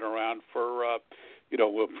certainly been around for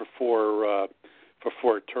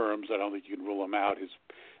four terms. I don't think you can rule him out.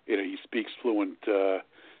 He speaks fluent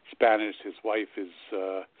Spanish. His wife is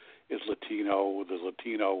Latino. There's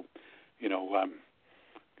Latino.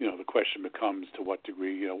 The question becomes to what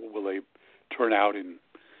degree will they turn out in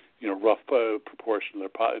rough proportion to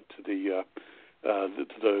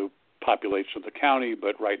the population of the county.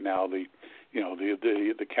 But right now the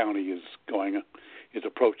county is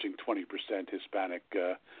approaching 20% Hispanic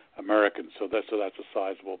Americans. So that's a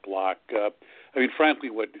sizable block. I mean, frankly,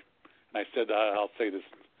 I'll say this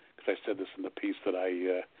because I said this in the piece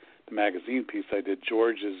the magazine piece I did.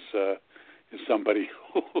 George is somebody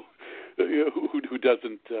who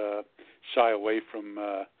doesn't shy away from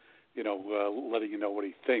letting you know what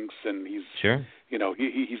he thinks, and he's sure.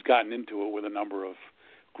 He's gotten into it with a number of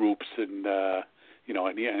groups, and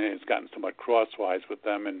and he's gotten somewhat crosswise with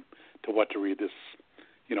them, and to what degree this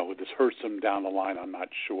hurts him down the line, I'm not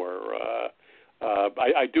sure.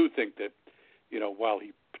 I do think that while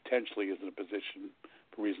he potentially is in a position,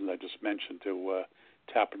 for reasons I just mentioned, to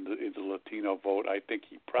tap into the Latino vote, I think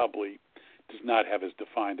he probably does not have as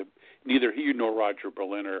defined neither he nor Roger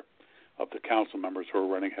Berliner of the council members who are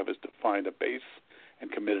running have as defined a base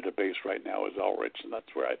and committed a base right now as Elridge, and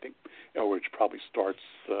that's where I think Elridge probably starts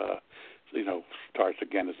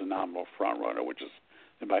again as a nominal front runner, which is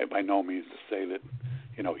by no means to say that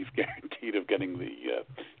he's guaranteed of getting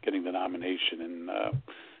the nomination in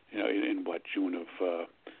June of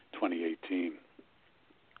 2018.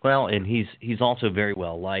 Well, and he's also very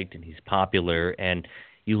well liked, and he's popular. And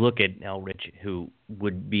you look at Elridge, who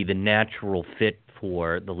would be the natural fit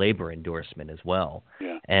for the labor endorsement as well,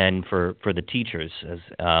 yeah. And for the teachers,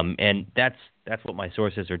 and that's what my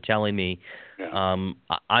sources are telling me. Yeah.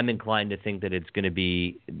 I'm inclined to think that it's going to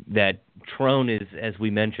be that Trone is, as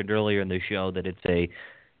we mentioned earlier in the show, that it's a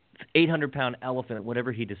 800-pound elephant.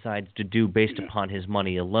 Whatever he decides to do based upon his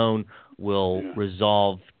money alone will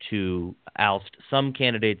resolve to oust some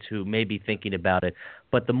candidates who may be thinking about it.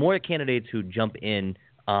 But the more candidates who jump in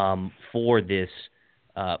for this,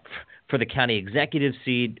 for the county executive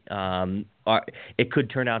seat, it could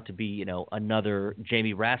turn out to be another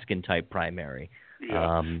Jamie Raskin type primary.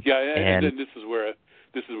 And this is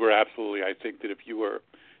where absolutely I think that if you were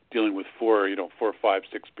dealing with 4, 5,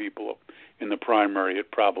 6 people in the primary,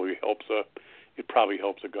 it probably helps a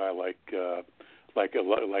guy like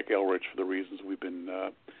Elridge for the reasons we've been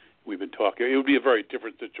talking. It would be a very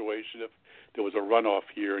different situation if there was a runoff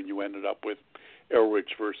here and you ended up with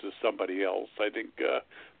Elridge versus somebody else. I think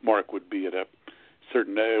Mark would be at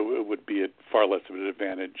far less of an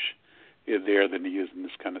advantage there than he is in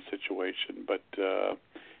this kind of situation. But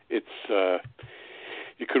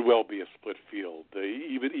it could well be a split field.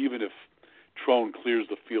 Even if Trone clears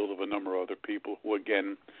the field of a number of other people who,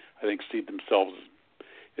 again, I think see themselves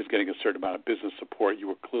as getting a certain amount of business support, you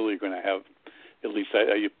are clearly going to have at least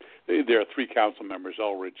there are 3 council members,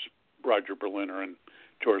 Elridge, Roger Berliner, and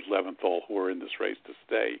George Leventhal, who are in this race to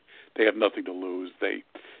stay. They have nothing to lose. They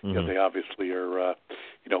they obviously are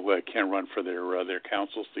can't run for their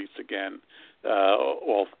council seats again.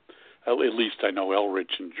 At least I know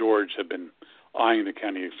Elridge and George have been eyeing the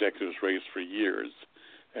county executive's race for years,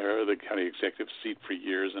 or the county executive seat for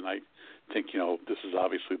years, and I think this is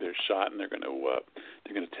obviously their shot, and they're going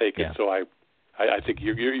to take it. So I think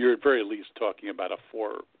you're at very least talking about a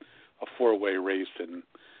four-way race, and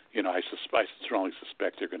I strongly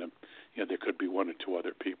suspect they're going to there could be 1 or 2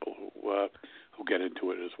 other people who get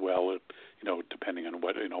into it as well, depending on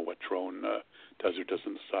what Trone does or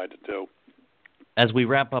doesn't decide to do. As we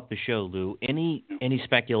wrap up the show, Lou, any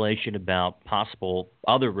speculation about possible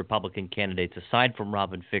other Republican candidates aside from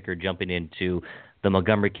Robin Ficker jumping into the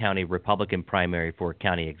Montgomery County Republican primary for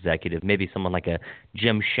county executive? Maybe someone like a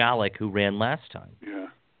Jim Shalik who ran last time. Yeah,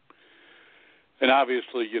 and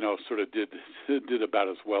obviously, sort of did about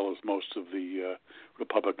as well as most of the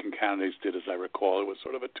Republican candidates did, as I recall. It was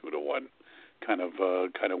sort of a 2-to-1 kind of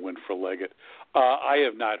win for Leggett. I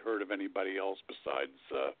have not heard of anybody else besides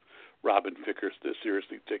Robin Ficker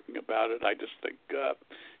seriously thinking about it. I just think,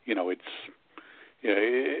 it's,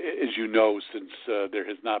 as since there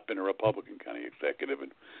has not been a Republican county executive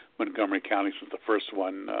in Montgomery County since the first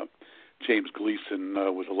one, James Gleason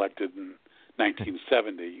was elected in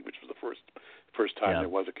 1970, which was the first first time there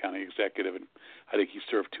was a county executive, and I think he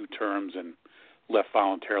served 2 terms and left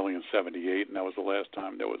voluntarily in '78, and that was the last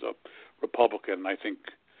time there was a Republican. And I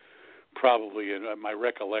think probably, in my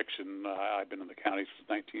recollection, I've been in the county since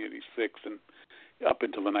 1986, and up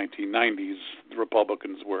until the 1990s, the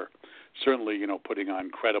Republicans were certainly, putting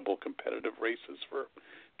on credible competitive races for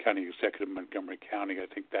county executive in Montgomery County. I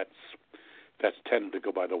think that's tended to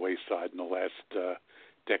go by the wayside in the last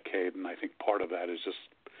decade, and I think part of that is just,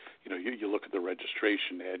 you look at the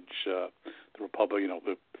registration edge, the Republican,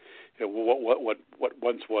 what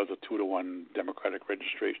once was a 2-to-1 Democratic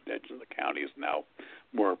registration edge in the county is now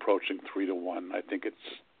more approaching 3-to-1. I think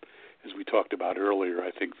it's, as we talked about earlier,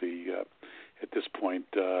 I think at this point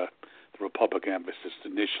the Republican emphasis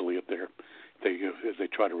initially as they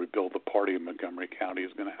try to rebuild the party in Montgomery County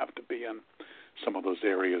is going to have to be in some of those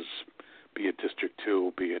areas, be it District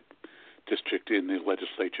 2, be it District in the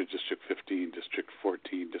legislature, District 15, District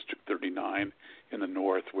 14, District 39 in the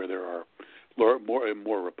north, where there are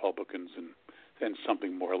more Republicans and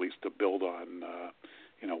something more at least to build on.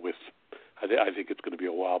 I think it's going to be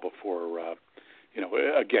a while before,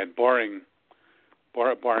 again, barring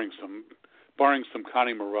some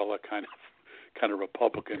Connie Morella kind of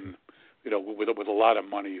Republican, with a lot of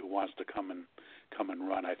money who wants to come and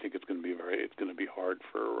run. I think it's going to be hard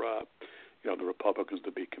for the Republicans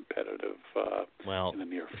to be competitive in the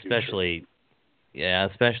near future.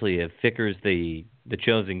 Especially if Ficker's the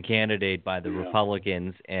chosen candidate by the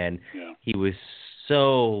Republicans, and he was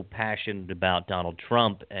so passionate about Donald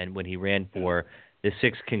Trump, and when he ran for the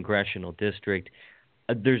 6th Congressional District,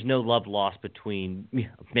 there's no love lost between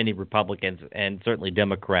many Republicans and certainly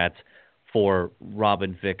Democrats for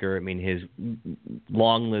Robin Ficker. I mean, his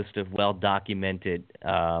long list of well-documented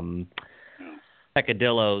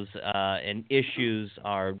peccadillos and issues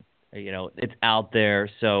are, it's out there.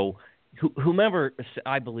 So whomever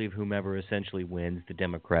essentially wins the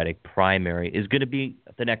Democratic primary is going to be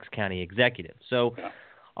the next county executive. So,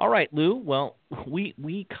 all right, Lou, well,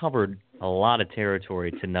 we covered a lot of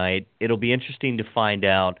territory tonight. It'll be interesting to find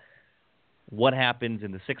out what happens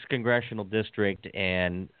in the 6th Congressional District,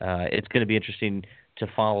 and it's going to be interesting to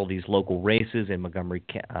follow these local races in Montgomery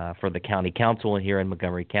for the county council here in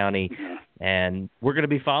Montgomery County, and we're going to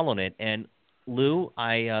be following it. And Lou,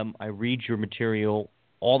 I read your material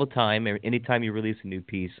all the time, anytime you release a new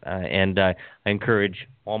piece, and I encourage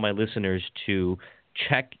all my listeners to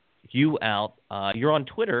check you out. You're on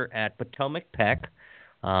Twitter at Potomac Peck.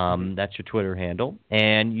 That's your Twitter handle.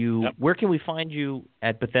 And where can we find you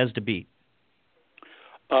at Bethesda Beat?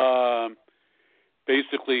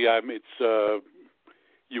 Basically, it's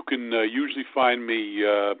you can usually find me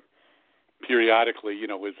periodically,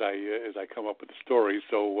 as I come up with the story.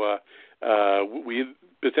 So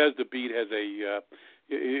Bethesda Beat has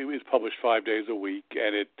it is published 5 days a week,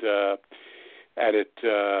 and it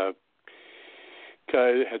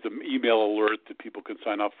has an email alert that people can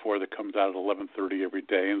sign up for that comes out at 11:30 every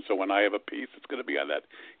day. And so when I have a piece, it's going to be on that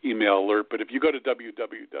email alert. But if you go to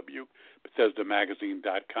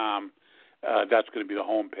www.BethesdaMagazine.com, that's going to be the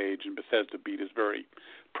home page, and Bethesda Beat is very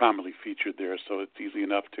prominently featured there. So it's easy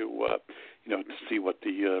enough to to see what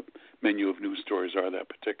the menu of news stories are that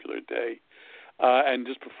particular day. And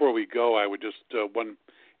just before we go, I would just one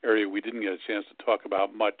area we didn't get a chance to talk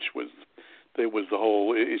about much was the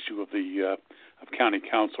whole issue of the of county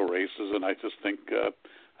council races, and I just think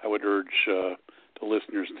I would urge the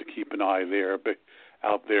listeners to keep an eye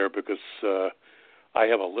out there because I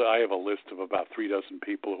have a list of about 3 dozen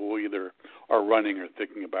people who either are running or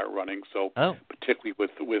thinking about running. So particularly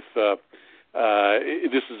with this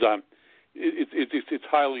is it's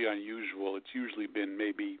highly unusual. It's usually been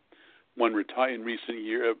maybe one in recent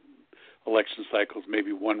election cycles,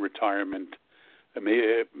 maybe one retirement, at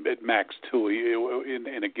max 2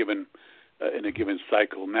 in a given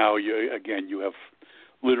cycle. Now you have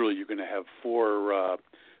literally you're going to have 4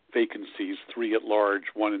 vacancies, 3 at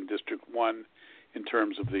large, 1 in District 1 in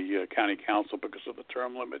terms of the county council because of the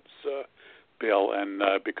term limits bill, and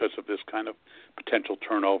because of this kind of potential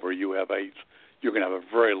turnover, you're going to have a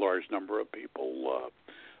very large number of people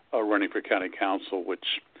running for county council,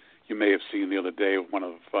 which you may have seen the other day. One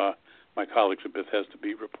of my colleagues at Bethesda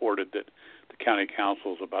Beat reported that the county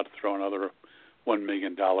council is about to throw another $1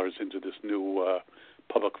 million into this new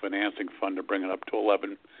public financing fund to bring it up to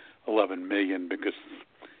 $11 million, because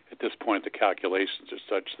at this point the calculations are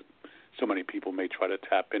such that so many people may try to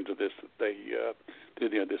tap into this that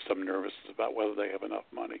there's some nervousness about whether they have enough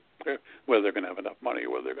money, whether they're going to have enough money, or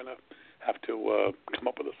whether they're going to have to come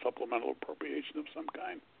up with a supplemental appropriation of some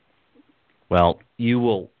kind. Well, you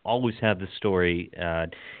will always have the story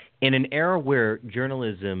in an era where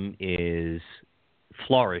journalism is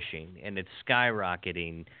flourishing and it's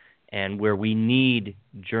skyrocketing, and where we need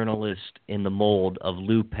journalists in the mold of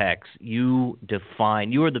Lou Peck's. You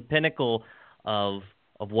are the pinnacle of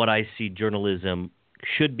what I see journalism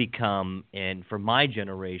should become, and for my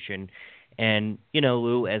generation. And,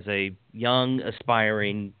 Lou, as a young,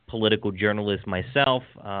 aspiring political journalist myself,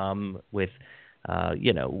 we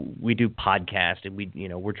do podcasts,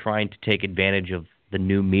 and we're trying to take advantage of the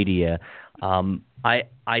new media.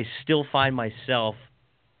 I still find myself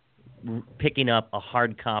picking up a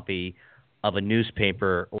hard copy of a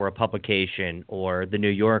newspaper or a publication or the New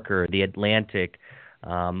Yorker, the Atlantic,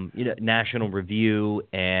 National Review,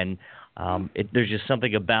 and there's just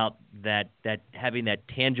something about that having that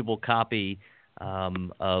tangible copy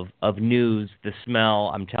of news, the smell.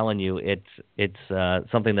 I'm telling you, it's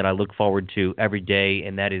something that I look forward to every day,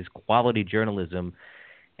 and that is quality journalism.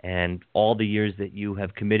 And all the years that you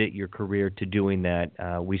have committed your career to doing that,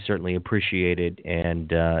 we certainly appreciate it,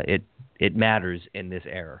 and it matters in this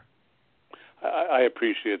era. I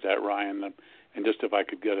appreciate that, Ryan. And just if I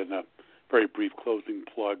could get in a very brief closing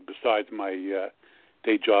plug, besides my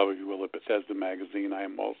day job, if you will, at Bethesda Magazine, I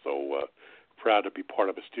am also proud to be part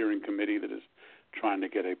of a steering committee that is trying to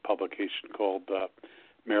get a publication called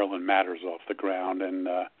Maryland Matters off the ground. And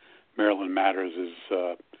Maryland Matters is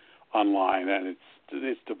online, and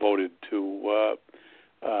it's devoted to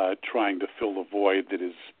trying to fill the void that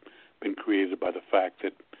has been created by the fact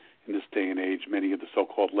that in this day and age, many of the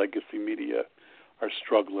so-called legacy media are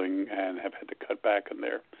struggling and have had to cut back on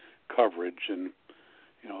their coverage. And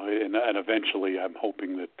eventually, I'm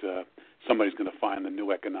hoping that somebody's going to find the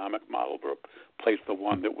new economic model to replace the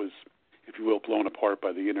one that was, if you will, blown apart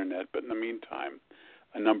by the internet. But in the meantime,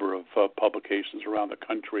 a number of publications around the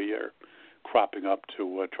country are cropping up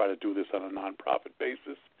to try to do this on a nonprofit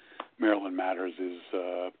basis. Maryland Matters is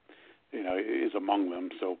among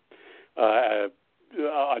them. So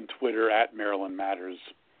on Twitter at Maryland Matters,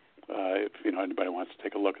 if anybody wants to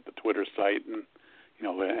take a look at the Twitter site, and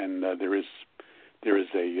there is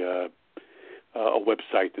a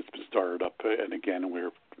website that's been started up, and again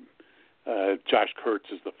we're Josh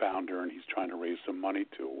Kurtz is the founder, and he's trying to raise some money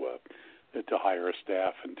to hire a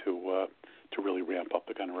staff and to really ramp up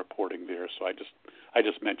the kind of reporting there. So I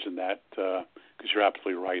just mentioned that because you're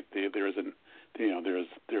absolutely right. There is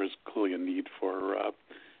clearly a need for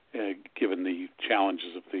given the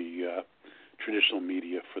challenges of the traditional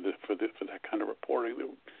media for that kind of reporting that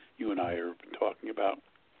you and I have been talking about.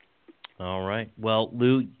 All right. Well,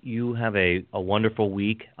 Lou, you have a wonderful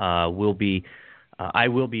week. I will be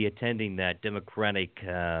attending that Democratic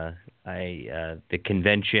the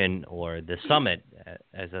convention or the summit,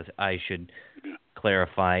 as I should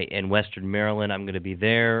clarify, in Western Maryland. I'm going to be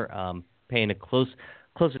there, paying a close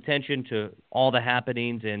attention to all the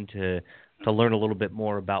happenings and to learn a little bit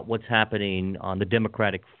more about what's happening on the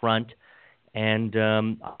Democratic front. And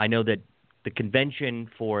I know that the convention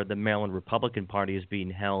for the Maryland Republican Party is being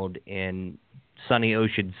held in sunny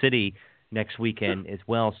Ocean City next weekend as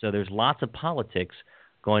well. So there's lots of politics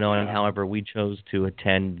going on. Yeah. However, we chose to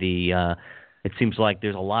attend it seems like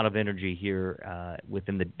there's a lot of energy here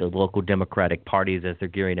within the local Democratic parties as they're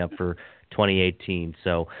gearing up for 2018.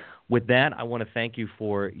 So with that, I want to thank you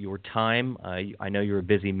for your time. I know you're a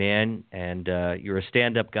busy man, and you're a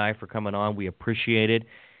stand-up guy for coming on. We appreciate it.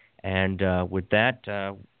 And with that,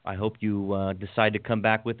 I hope you decide to come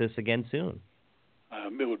back with us again soon.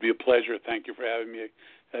 It would be a pleasure. Thank you for having me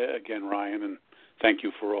again, Ryan, and thank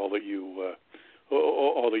you for all that you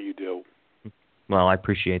do. Well, I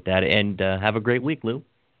appreciate that, and have a great week, Lou.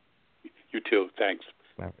 You too. Thanks.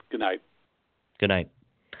 Right. Good night. Good night.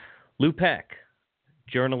 Lou Peck,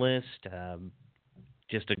 journalist,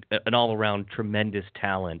 just an all-around tremendous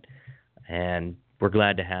talent, and we're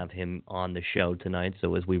glad to have him on the show tonight.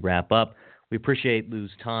 So as we wrap up, we appreciate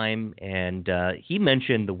Lou's time, and he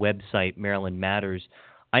mentioned the website Maryland Matters.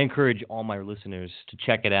 I encourage all my listeners to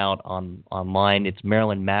check it out online. It's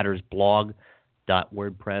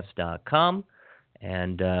marylandmattersblog.wordpress.com,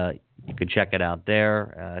 and you can check it out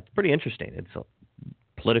there. It's pretty interesting. It's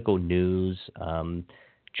political news.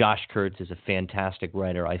 Josh Kurtz is a fantastic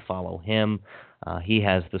writer. I follow him. He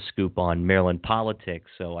has the scoop on Maryland politics,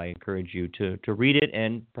 so I encourage you to read it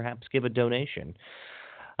and perhaps give a donation.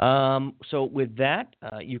 So with that,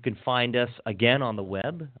 you can find us again on the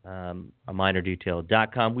web,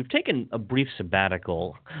 aminordetail.com. We've taken a brief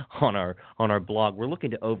sabbatical on our blog. We're looking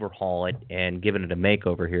to overhaul it and giving it a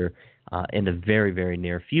makeover here in the very, very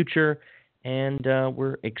near future. And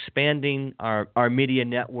we're expanding our media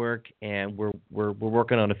network, and we're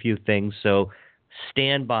working on a few things. So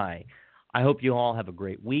stand by. I hope you all have a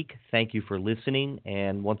great week. Thank you for listening.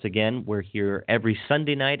 And once again, we're here every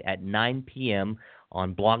Sunday night at 9 p.m.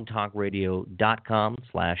 on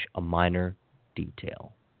blogtalkradio.com/a minor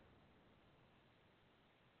detail.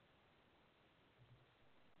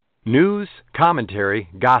 News, commentary,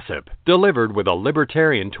 gossip, delivered with a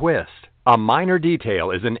libertarian twist. A Minor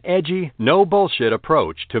Detail is an edgy, no-bullshit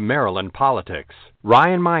approach to Maryland politics.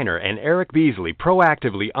 Ryan Miner and Eric Beasley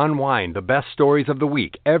proactively unwind the best stories of the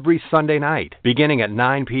week every Sunday night, beginning at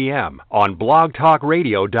 9 p.m. on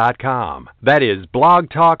blogtalkradio.com. That is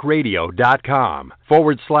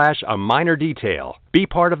blogtalkradio.com/a minor detail. Be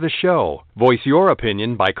part of the show. Voice your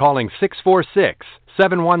opinion by calling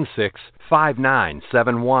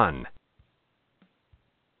 646-716-5971.